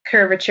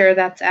curvature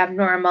that's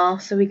abnormal.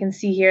 So we can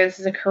see here, this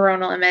is a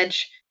coronal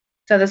image.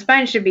 So the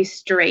spine should be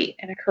straight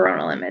in a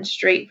coronal image,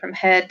 straight from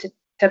head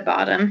to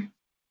bottom.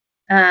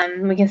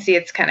 We can see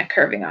it's kind of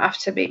curving off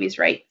to baby's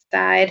right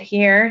side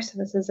here. So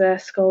this is a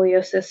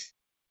scoliosis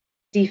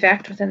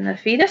defect within the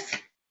fetus.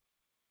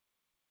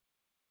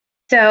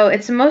 So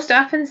it's most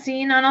often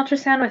seen on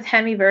ultrasound with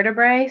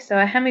hemivertebrae. So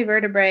a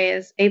hemivertebrae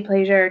is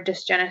aplasia or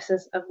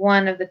dysgenesis of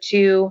one of the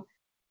two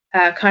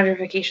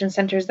chondrification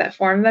centers that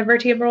form the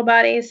vertebral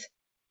bodies.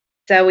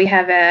 So we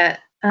have a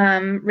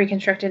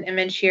reconstructed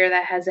image here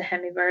that has a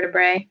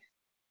hemivertebrae.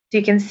 So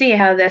you can see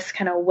how this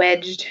kind of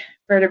wedged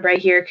vertebrae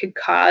here could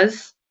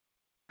cause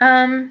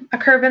a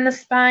curve in the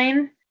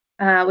spine.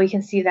 We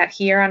can see that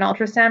here on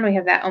ultrasound. We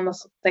have that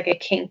almost like a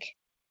kink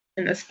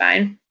in the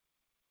spine.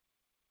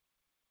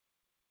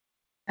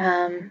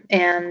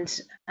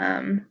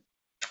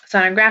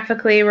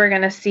 Sonographically, we're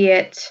going to see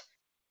it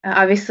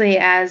obviously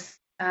as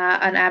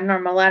an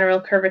abnormal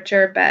lateral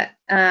curvature, but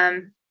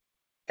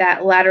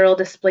that lateral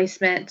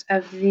displacement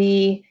of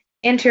the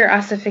anterior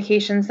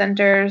ossification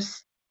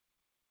centers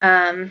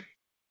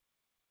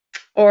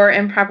or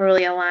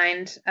improperly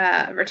aligned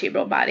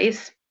vertebral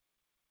bodies.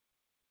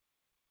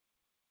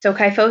 So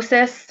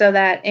kyphosis, so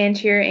that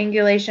anterior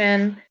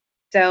angulation.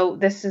 So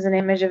this is an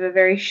image of a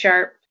very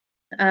sharp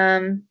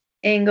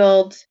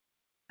angled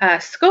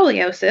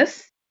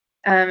scoliosis,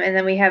 and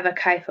then we have a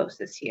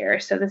kyphosis here.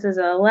 So this is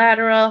a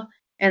lateral,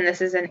 and this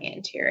is an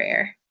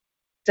anterior.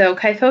 So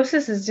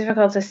kyphosis is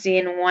difficult to see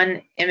in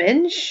one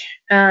image.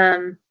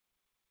 Same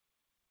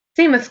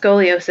with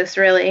scoliosis,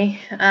 really.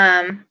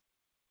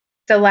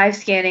 So live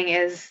scanning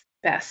is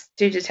best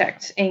to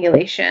detect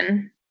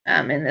angulation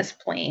in this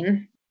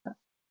plane.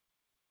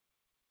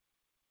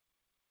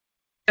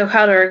 So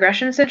caudal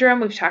regression syndrome,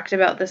 we've talked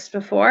about this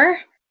before.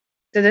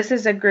 So this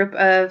is a group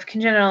of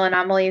congenital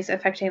anomalies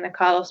affecting the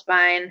caudal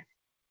spine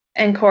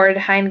and cord,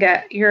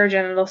 hindgut,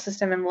 urogenital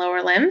system, and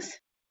lower limbs.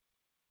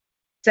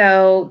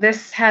 So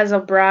this has a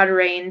broad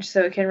range,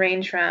 so it can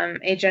range from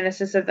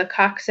agenesis of the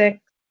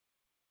coccyx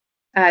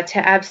to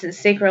absent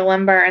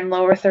sacrolumbar and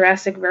lower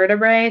thoracic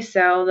vertebrae.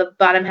 So the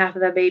bottom half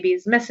of the baby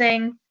is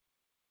missing,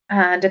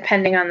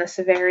 depending on the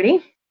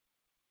severity.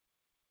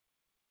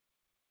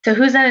 So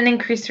who's at an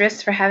increased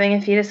risk for having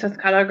a fetus with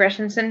caudal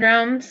regression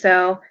syndrome?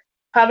 So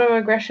caudal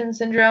regression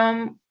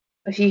syndrome,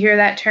 if you hear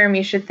that term,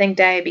 you should think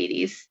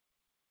diabetes.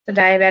 So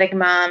diabetic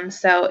mom,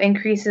 so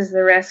increases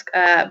the risk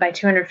by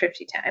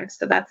 250 times.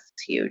 So that's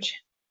huge.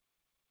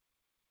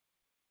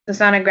 So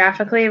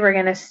sonographically, we're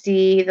going to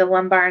see the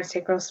lumbar and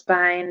sacral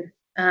spine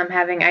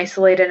having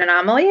isolated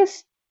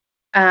anomalies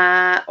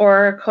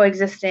or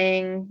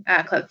coexisting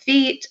club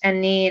feet and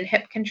knee and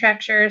hip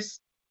contractures.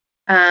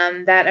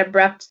 That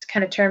abrupt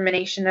kind of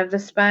termination of the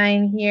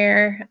spine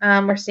here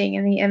we're seeing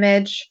in the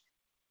image.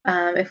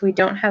 If we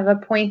don't have a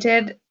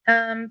pointed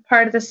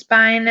part of the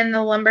spine in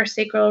the lumbar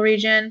sacral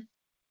region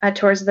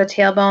towards the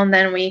tailbone,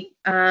 then we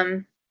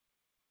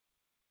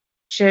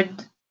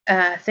should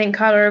think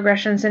caudal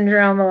regression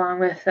syndrome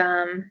along with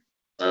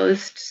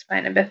closed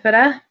spina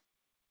bifida.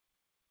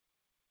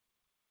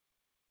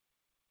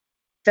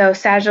 So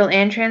sagittal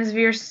and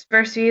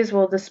transverse views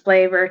will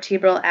display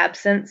vertebral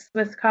absence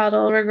with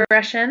caudal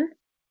regression.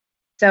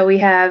 So we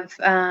have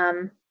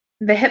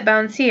the hip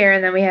bones here,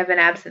 and then we have an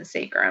absent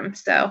sacrum.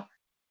 So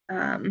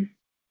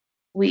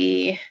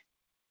we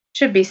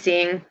should be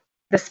seeing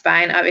the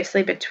spine,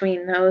 obviously,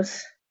 between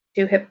those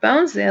two hip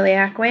bones, the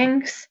iliac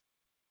wings.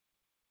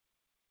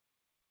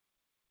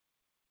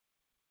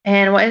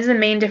 And what is the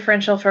main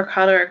differential for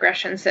caudal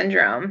regression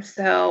syndrome?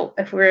 So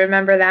if we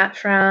remember that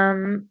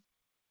from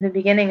the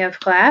beginning of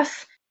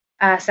class,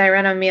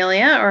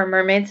 Sirenomelia or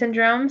mermaid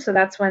syndrome, so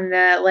that's when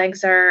the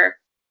legs are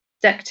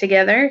stuck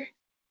together,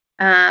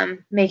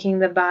 making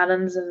the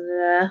bottoms of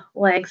the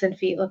legs and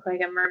feet look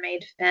like a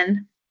mermaid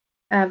fin.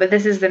 But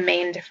this is the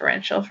main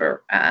differential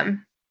for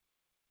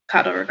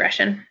caudal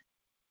regression.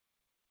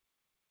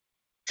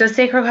 So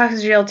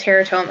sacrococcygeal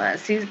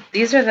teratomas,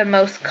 these are the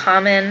most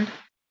common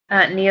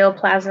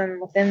neoplasm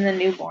within the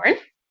newborn.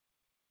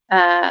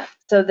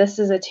 So this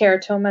is a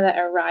teratoma that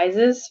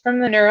arises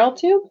from the neural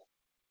tube.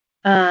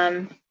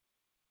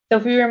 So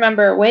if we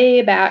remember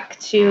way back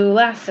to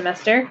last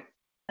semester,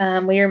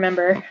 we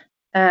remember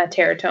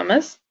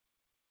teratomas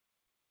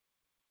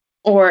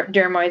or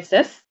dermoid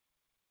cysts.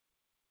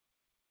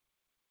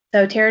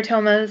 So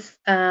teratomas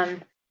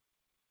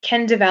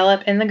can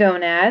develop in the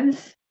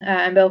gonads,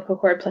 umbilical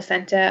cord,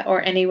 placenta,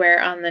 or anywhere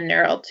on the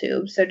neural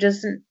tube. So it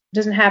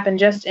doesn't happen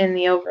just in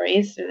the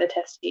ovaries or the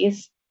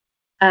testes.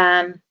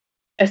 A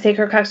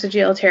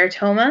sacrococcygeal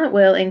teratoma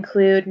will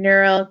include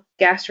neural,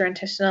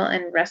 gastrointestinal,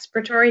 and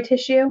respiratory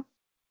tissue.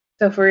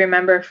 So if we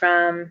remember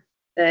from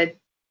the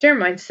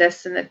dermoid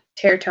cysts and the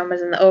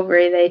teratomas in the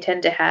ovary, they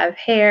tend to have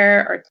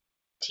hair or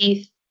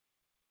teeth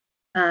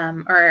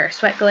or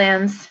sweat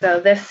glands.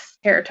 So this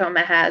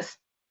teratoma has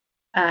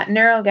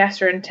neural,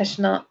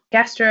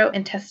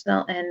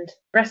 gastrointestinal, and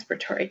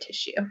respiratory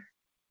tissue.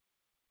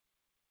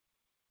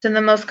 So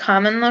the most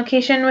common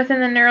location within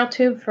the neural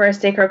tube for a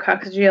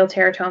sacrococcygeal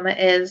teratoma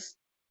is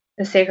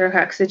the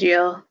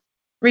sacrococcygeal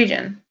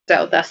region,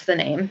 so thus the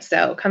name.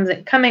 So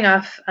coming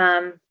off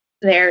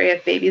the area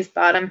of baby's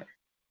bottom,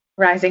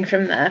 rising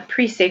from the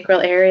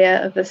presacral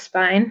area of the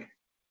spine.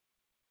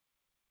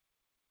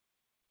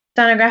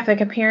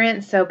 Sonographic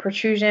appearance, so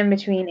protrusion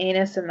between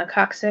anus and the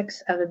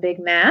coccyx of a big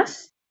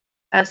mass.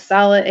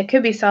 Solid, it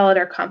could be solid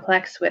or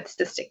complex with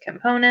cystic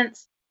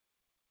components.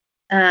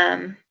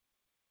 The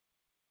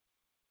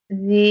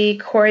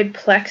choroid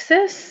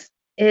plexus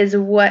is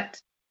what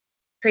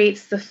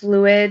creates the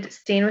fluid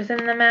seen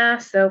within the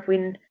mass. So if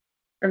we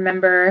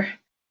remember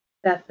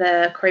that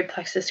the choroid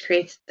plexus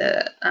creates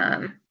the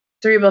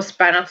cerebral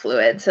spinal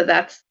fluid, so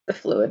that's the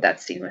fluid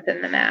that's seen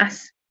within the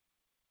mass.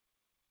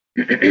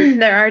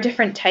 There are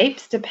different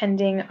types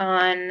depending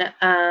on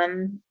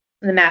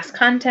the mass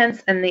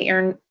contents and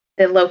the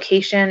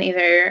location,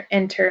 either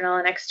internal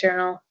and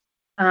external,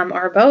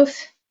 or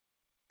both.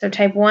 So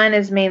type 1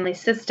 is mainly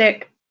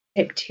cystic,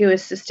 type 2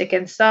 is cystic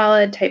and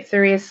solid, type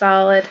 3 is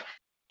solid,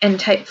 and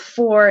type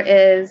 4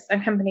 is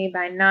accompanied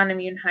by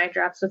non-immune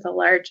hydrops with a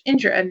large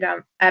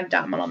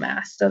intra-abdominal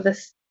mass. So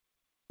this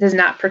does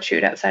not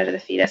protrude outside of the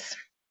fetus.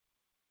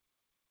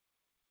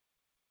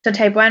 So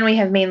type 1, we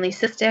have mainly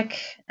cystic.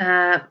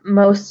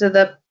 Most of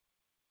the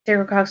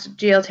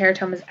sacrococcygeal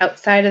teratoma is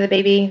outside of the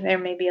baby. There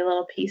may be a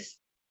little piece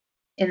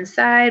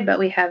inside, but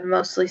we have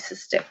mostly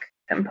cystic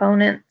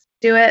components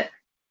to it.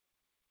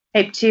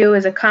 Type 2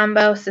 is a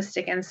combo,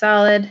 cystic and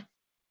solid,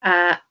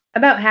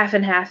 about half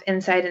and half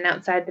inside and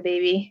outside the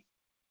baby.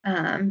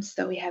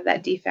 So we have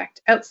that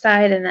defect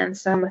outside and then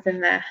some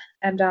within the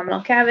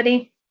abdominal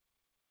cavity.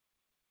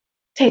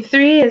 Type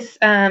 3 is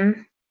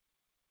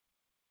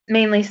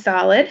mainly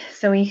solid,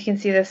 so we can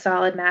see the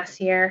solid mass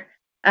here.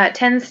 It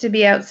tends to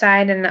be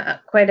outside and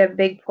quite a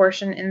big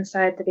portion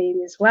inside the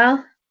baby as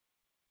well.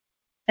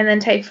 And then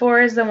type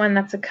 4 is the one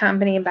that's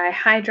accompanied by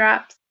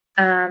hydrops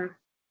and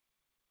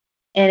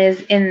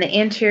is in the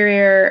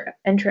anterior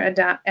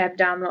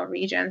intra-abdominal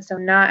region, so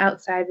not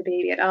outside the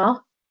baby at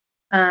all.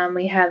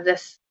 We have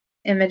this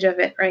image of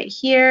it right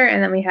here,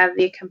 and then we have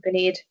the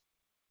accompanied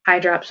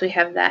hydrops. We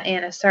have that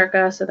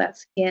anasarca, so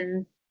that's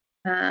skin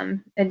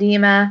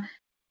edema,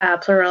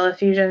 pleural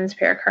effusions,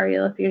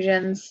 pericardial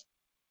effusions.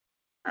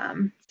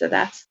 So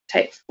that's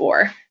type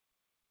 4.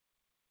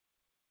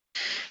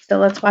 So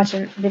let's watch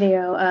a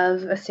video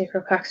of a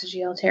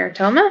sacrococcygeal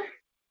teratoma.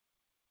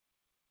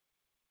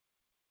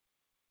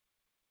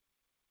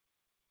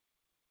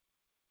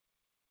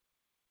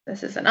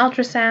 This is an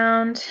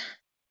ultrasound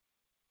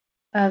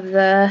of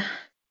the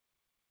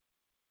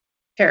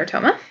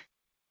teratoma.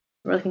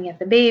 We're looking at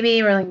the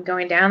baby, we're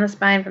going down the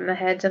spine from the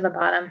head to the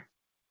bottom.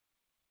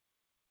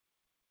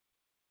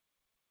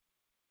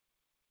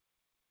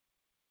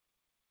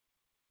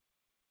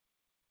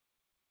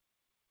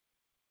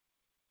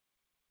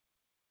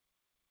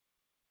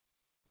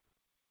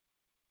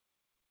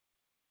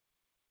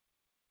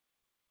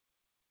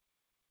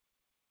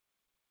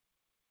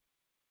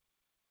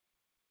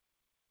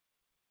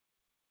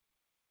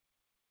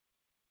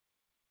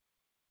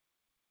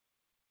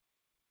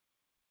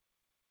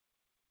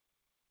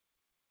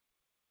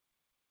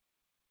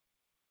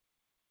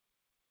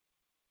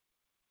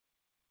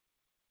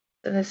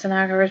 So the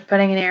sonographer is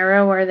putting an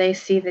arrow where they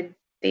see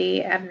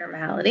the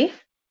abnormality,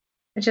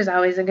 which is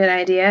always a good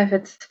idea if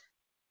it's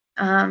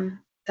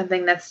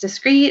something that's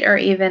discrete, or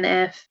even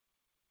if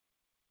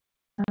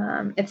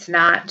it's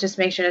not. Just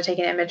make sure to take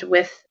an image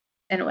with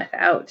and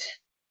without.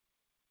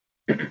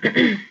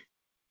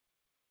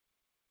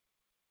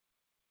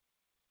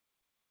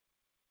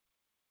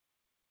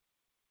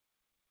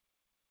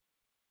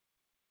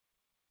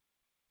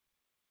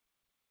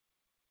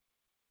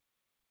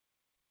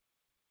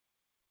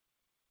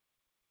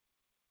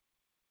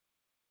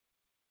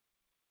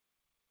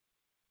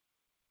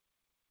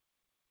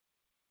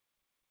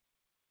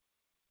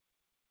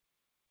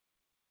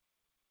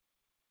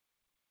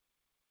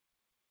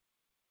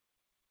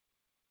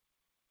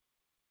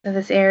 So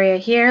this area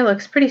here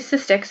looks pretty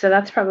cystic, so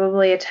that's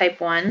probably a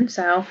type 1,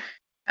 so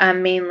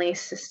mainly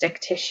cystic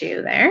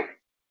tissue there.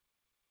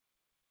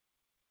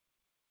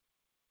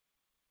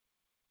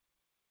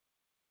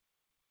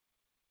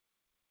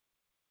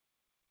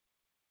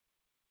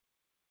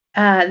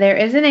 There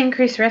is an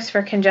increased risk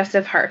for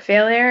congestive heart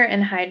failure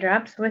and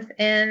hydrops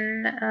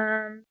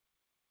within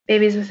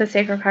babies with a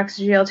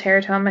sacrococcygeal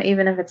teratoma,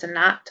 even if it's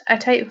not a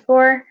type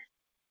 4.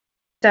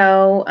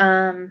 So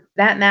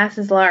that mass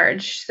is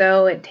large,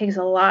 so it takes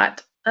a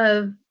lot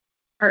of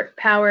heart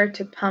power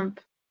to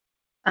pump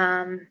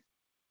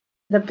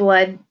the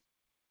blood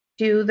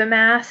to the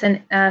mass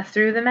and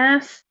through the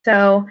mass.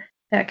 So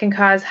that can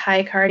cause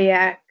high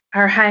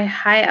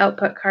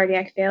output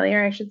cardiac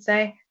failure, I should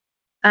say,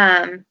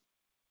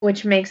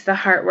 which makes the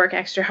heart work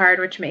extra hard,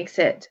 which makes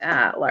it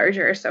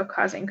larger, so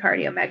causing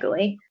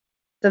cardiomegaly.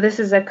 So this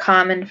is a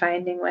common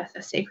finding with a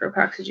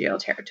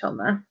sacrococcygeal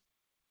teratoma.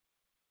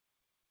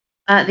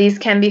 These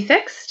can be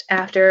fixed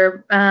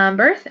after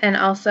birth and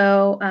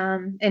also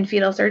in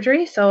fetal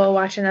surgery. So we'll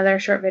watch another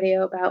short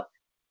video about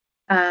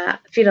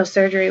fetal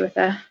surgery with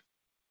a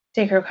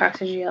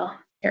sacrococcygeal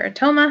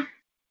teratoma.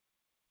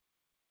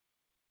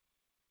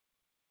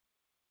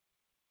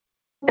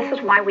 This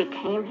is why we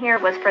came here,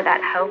 was for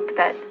that hope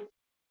that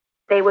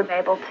they would be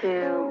able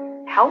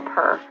to help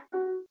her.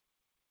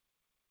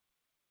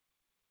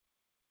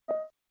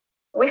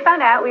 We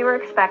found out we were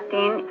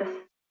expecting this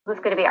was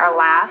going to be our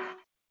last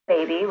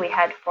baby. We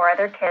had 4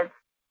 other kids.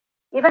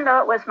 Even though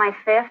it was my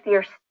 5th,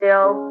 you're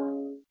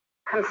still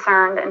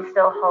concerned and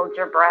still hold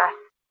your breath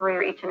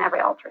through each and every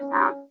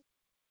ultrasound.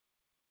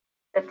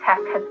 The tech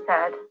had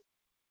said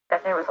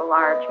that there was a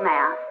large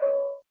mass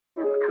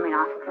that was coming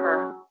off of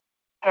her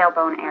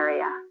tailbone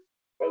area.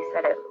 They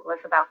said it was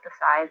about the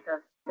size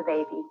of the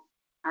baby.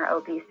 Our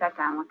OB sat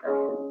down with us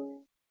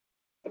and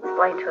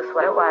explained to us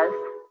what it was,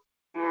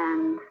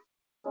 and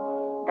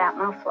that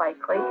most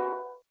likely,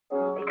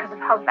 because of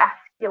how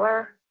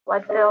vascular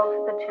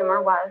blood-filled the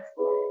tumor was,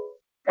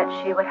 that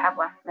she would have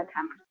less than a 10%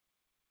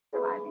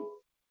 surviving.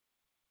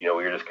 We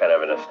were just kind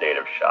of in a state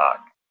of shock,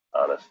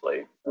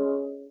 honestly,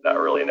 not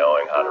really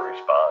knowing how to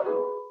respond.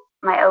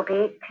 My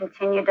OB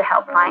continued to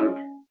help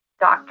find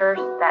doctors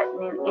that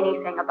knew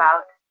anything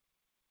about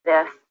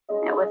this.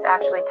 It was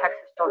actually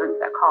Texas Children's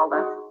that called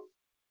us,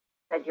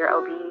 said your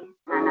OB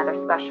and another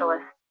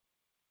specialist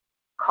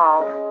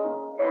called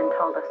and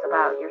told us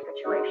about your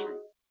situation.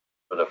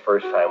 For the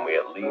first time, we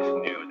at least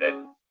knew that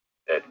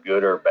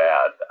good or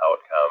bad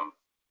outcome,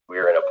 we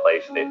were in a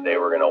place that they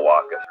were going to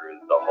walk us through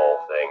the whole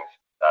thing.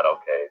 Not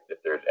okay.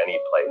 If there's any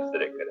place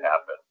that it could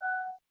happen,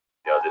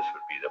 this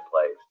would be the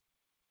place.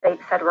 They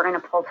said we're going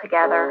to pull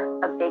together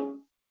a big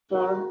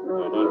team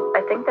meeting.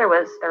 I think there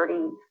was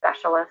 30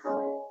 specialists.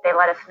 They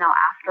let us know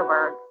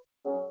afterwards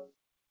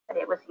that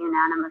it was a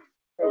unanimous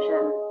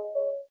decision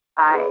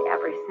by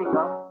every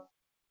single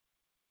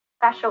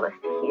specialist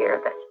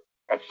here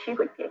that she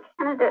would be a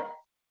candidate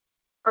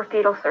for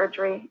fetal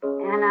surgery.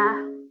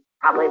 And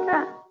probably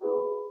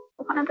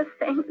one of the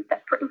things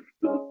that brings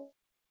me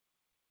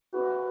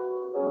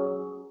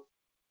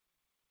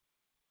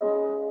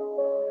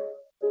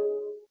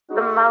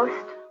the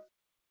most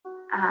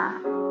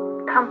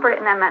comfort,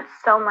 and that meant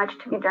so much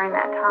to me during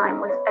that time,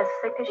 was as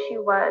sick as she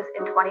was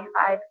in a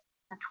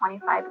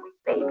 25-week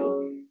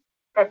baby,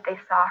 that they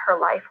saw her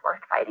life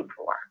worth fighting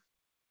for.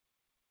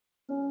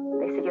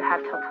 They said, you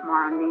have till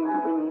tomorrow noon.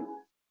 We need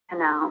to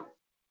know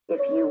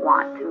if you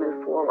want to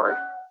move forward.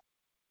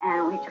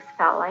 And we just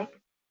felt like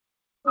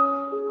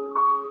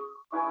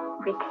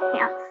we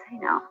can't say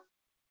no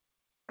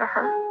to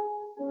her.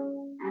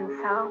 And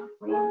so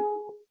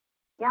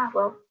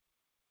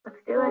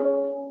let's do it.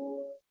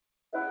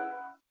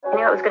 I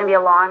knew it was going to be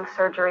a long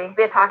surgery.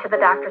 We had talked to the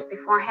doctors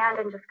beforehand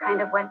and just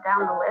kind of went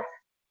down the list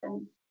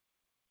and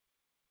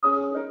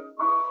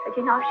said, if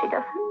she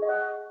doesn't,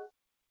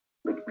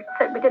 we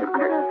said we didn't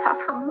want her to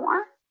suffer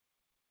more.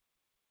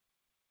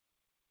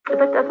 If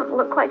it doesn't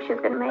look like she's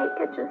going to make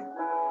it, just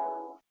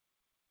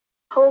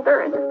hold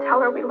her and just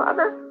tell her we love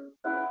her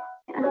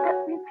and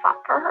that we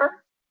fought for her.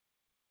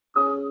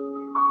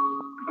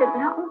 We didn't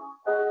know.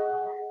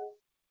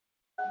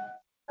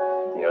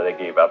 They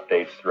gave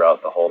updates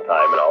throughout the whole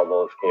time, and all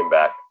those came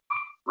back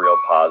real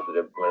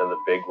positive. One of the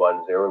big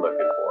ones they were looking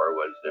for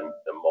was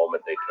the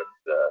moment they took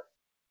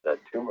the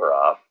tumor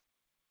off,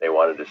 they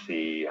wanted to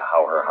see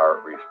how her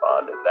heart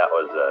responded. That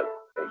was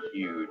a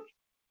huge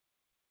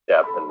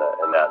step in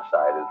that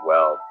side as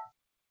well.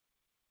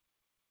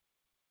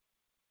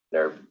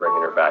 They're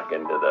bringing her back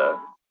into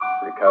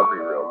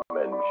recovery room,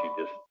 and she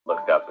just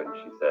looked up and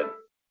she said,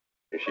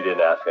 if she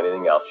didn't ask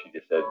anything else, she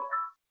just said,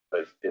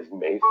 "Is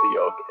Macy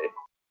okay?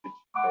 Did she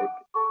make it?"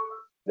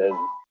 Then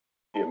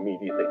she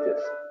immediately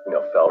just,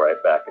 fell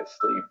right back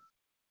asleep.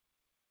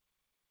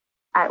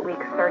 At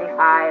week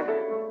 35,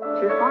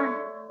 she was born.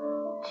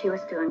 She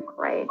was doing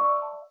great.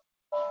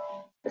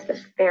 It was a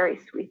very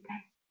sweet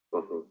day.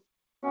 Mm-hmm.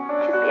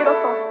 She's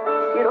beautiful.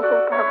 Beautiful,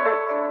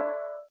 perfect.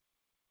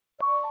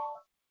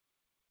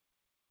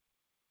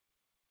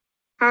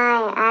 Hi,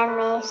 I'm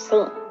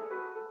Macy.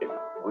 If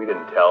we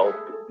didn't tell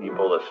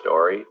people the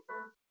story,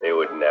 they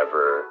wouldn't have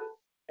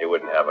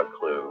a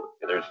clue.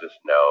 There's just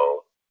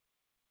no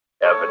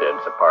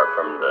evidence apart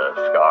from the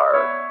scar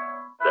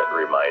that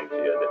reminds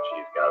you that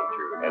she's gone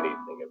through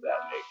anything of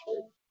that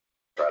nature.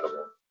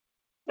 Incredible.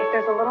 If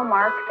there's a little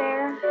mark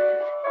there,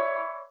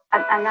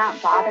 I'm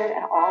not bothered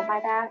at all by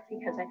that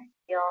because I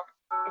feel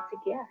it's a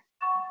gift.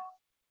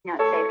 It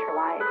saved her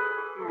life,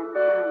 and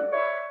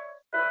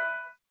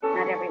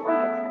not everyone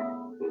gets that.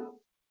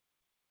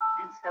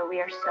 And so we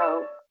are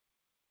so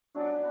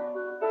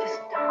just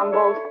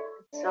humbled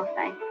and so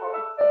thankful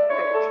for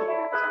the team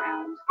that was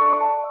around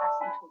us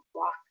and to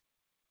walk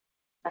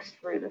us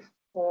through this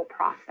whole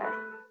process.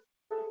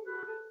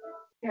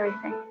 Very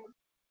thankful.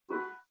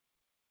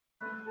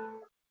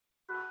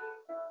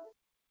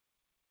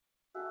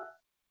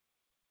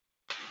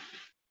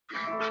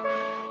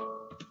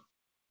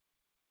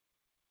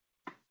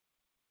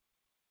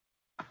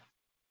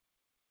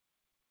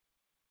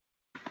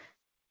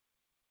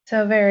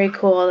 So very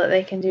cool that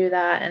they can do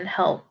that and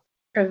help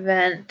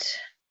prevent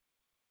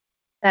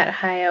that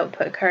high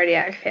output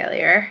cardiac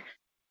failure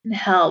and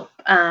help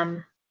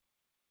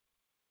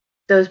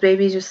those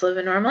babies just live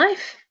a normal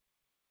life.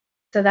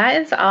 So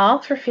that is all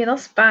for fetal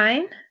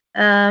spine.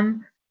 I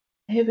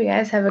hope you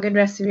guys have a good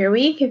rest of your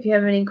week. If you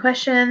have any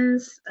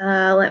questions,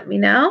 let me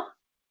know.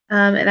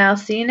 And I'll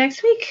see you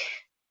next week.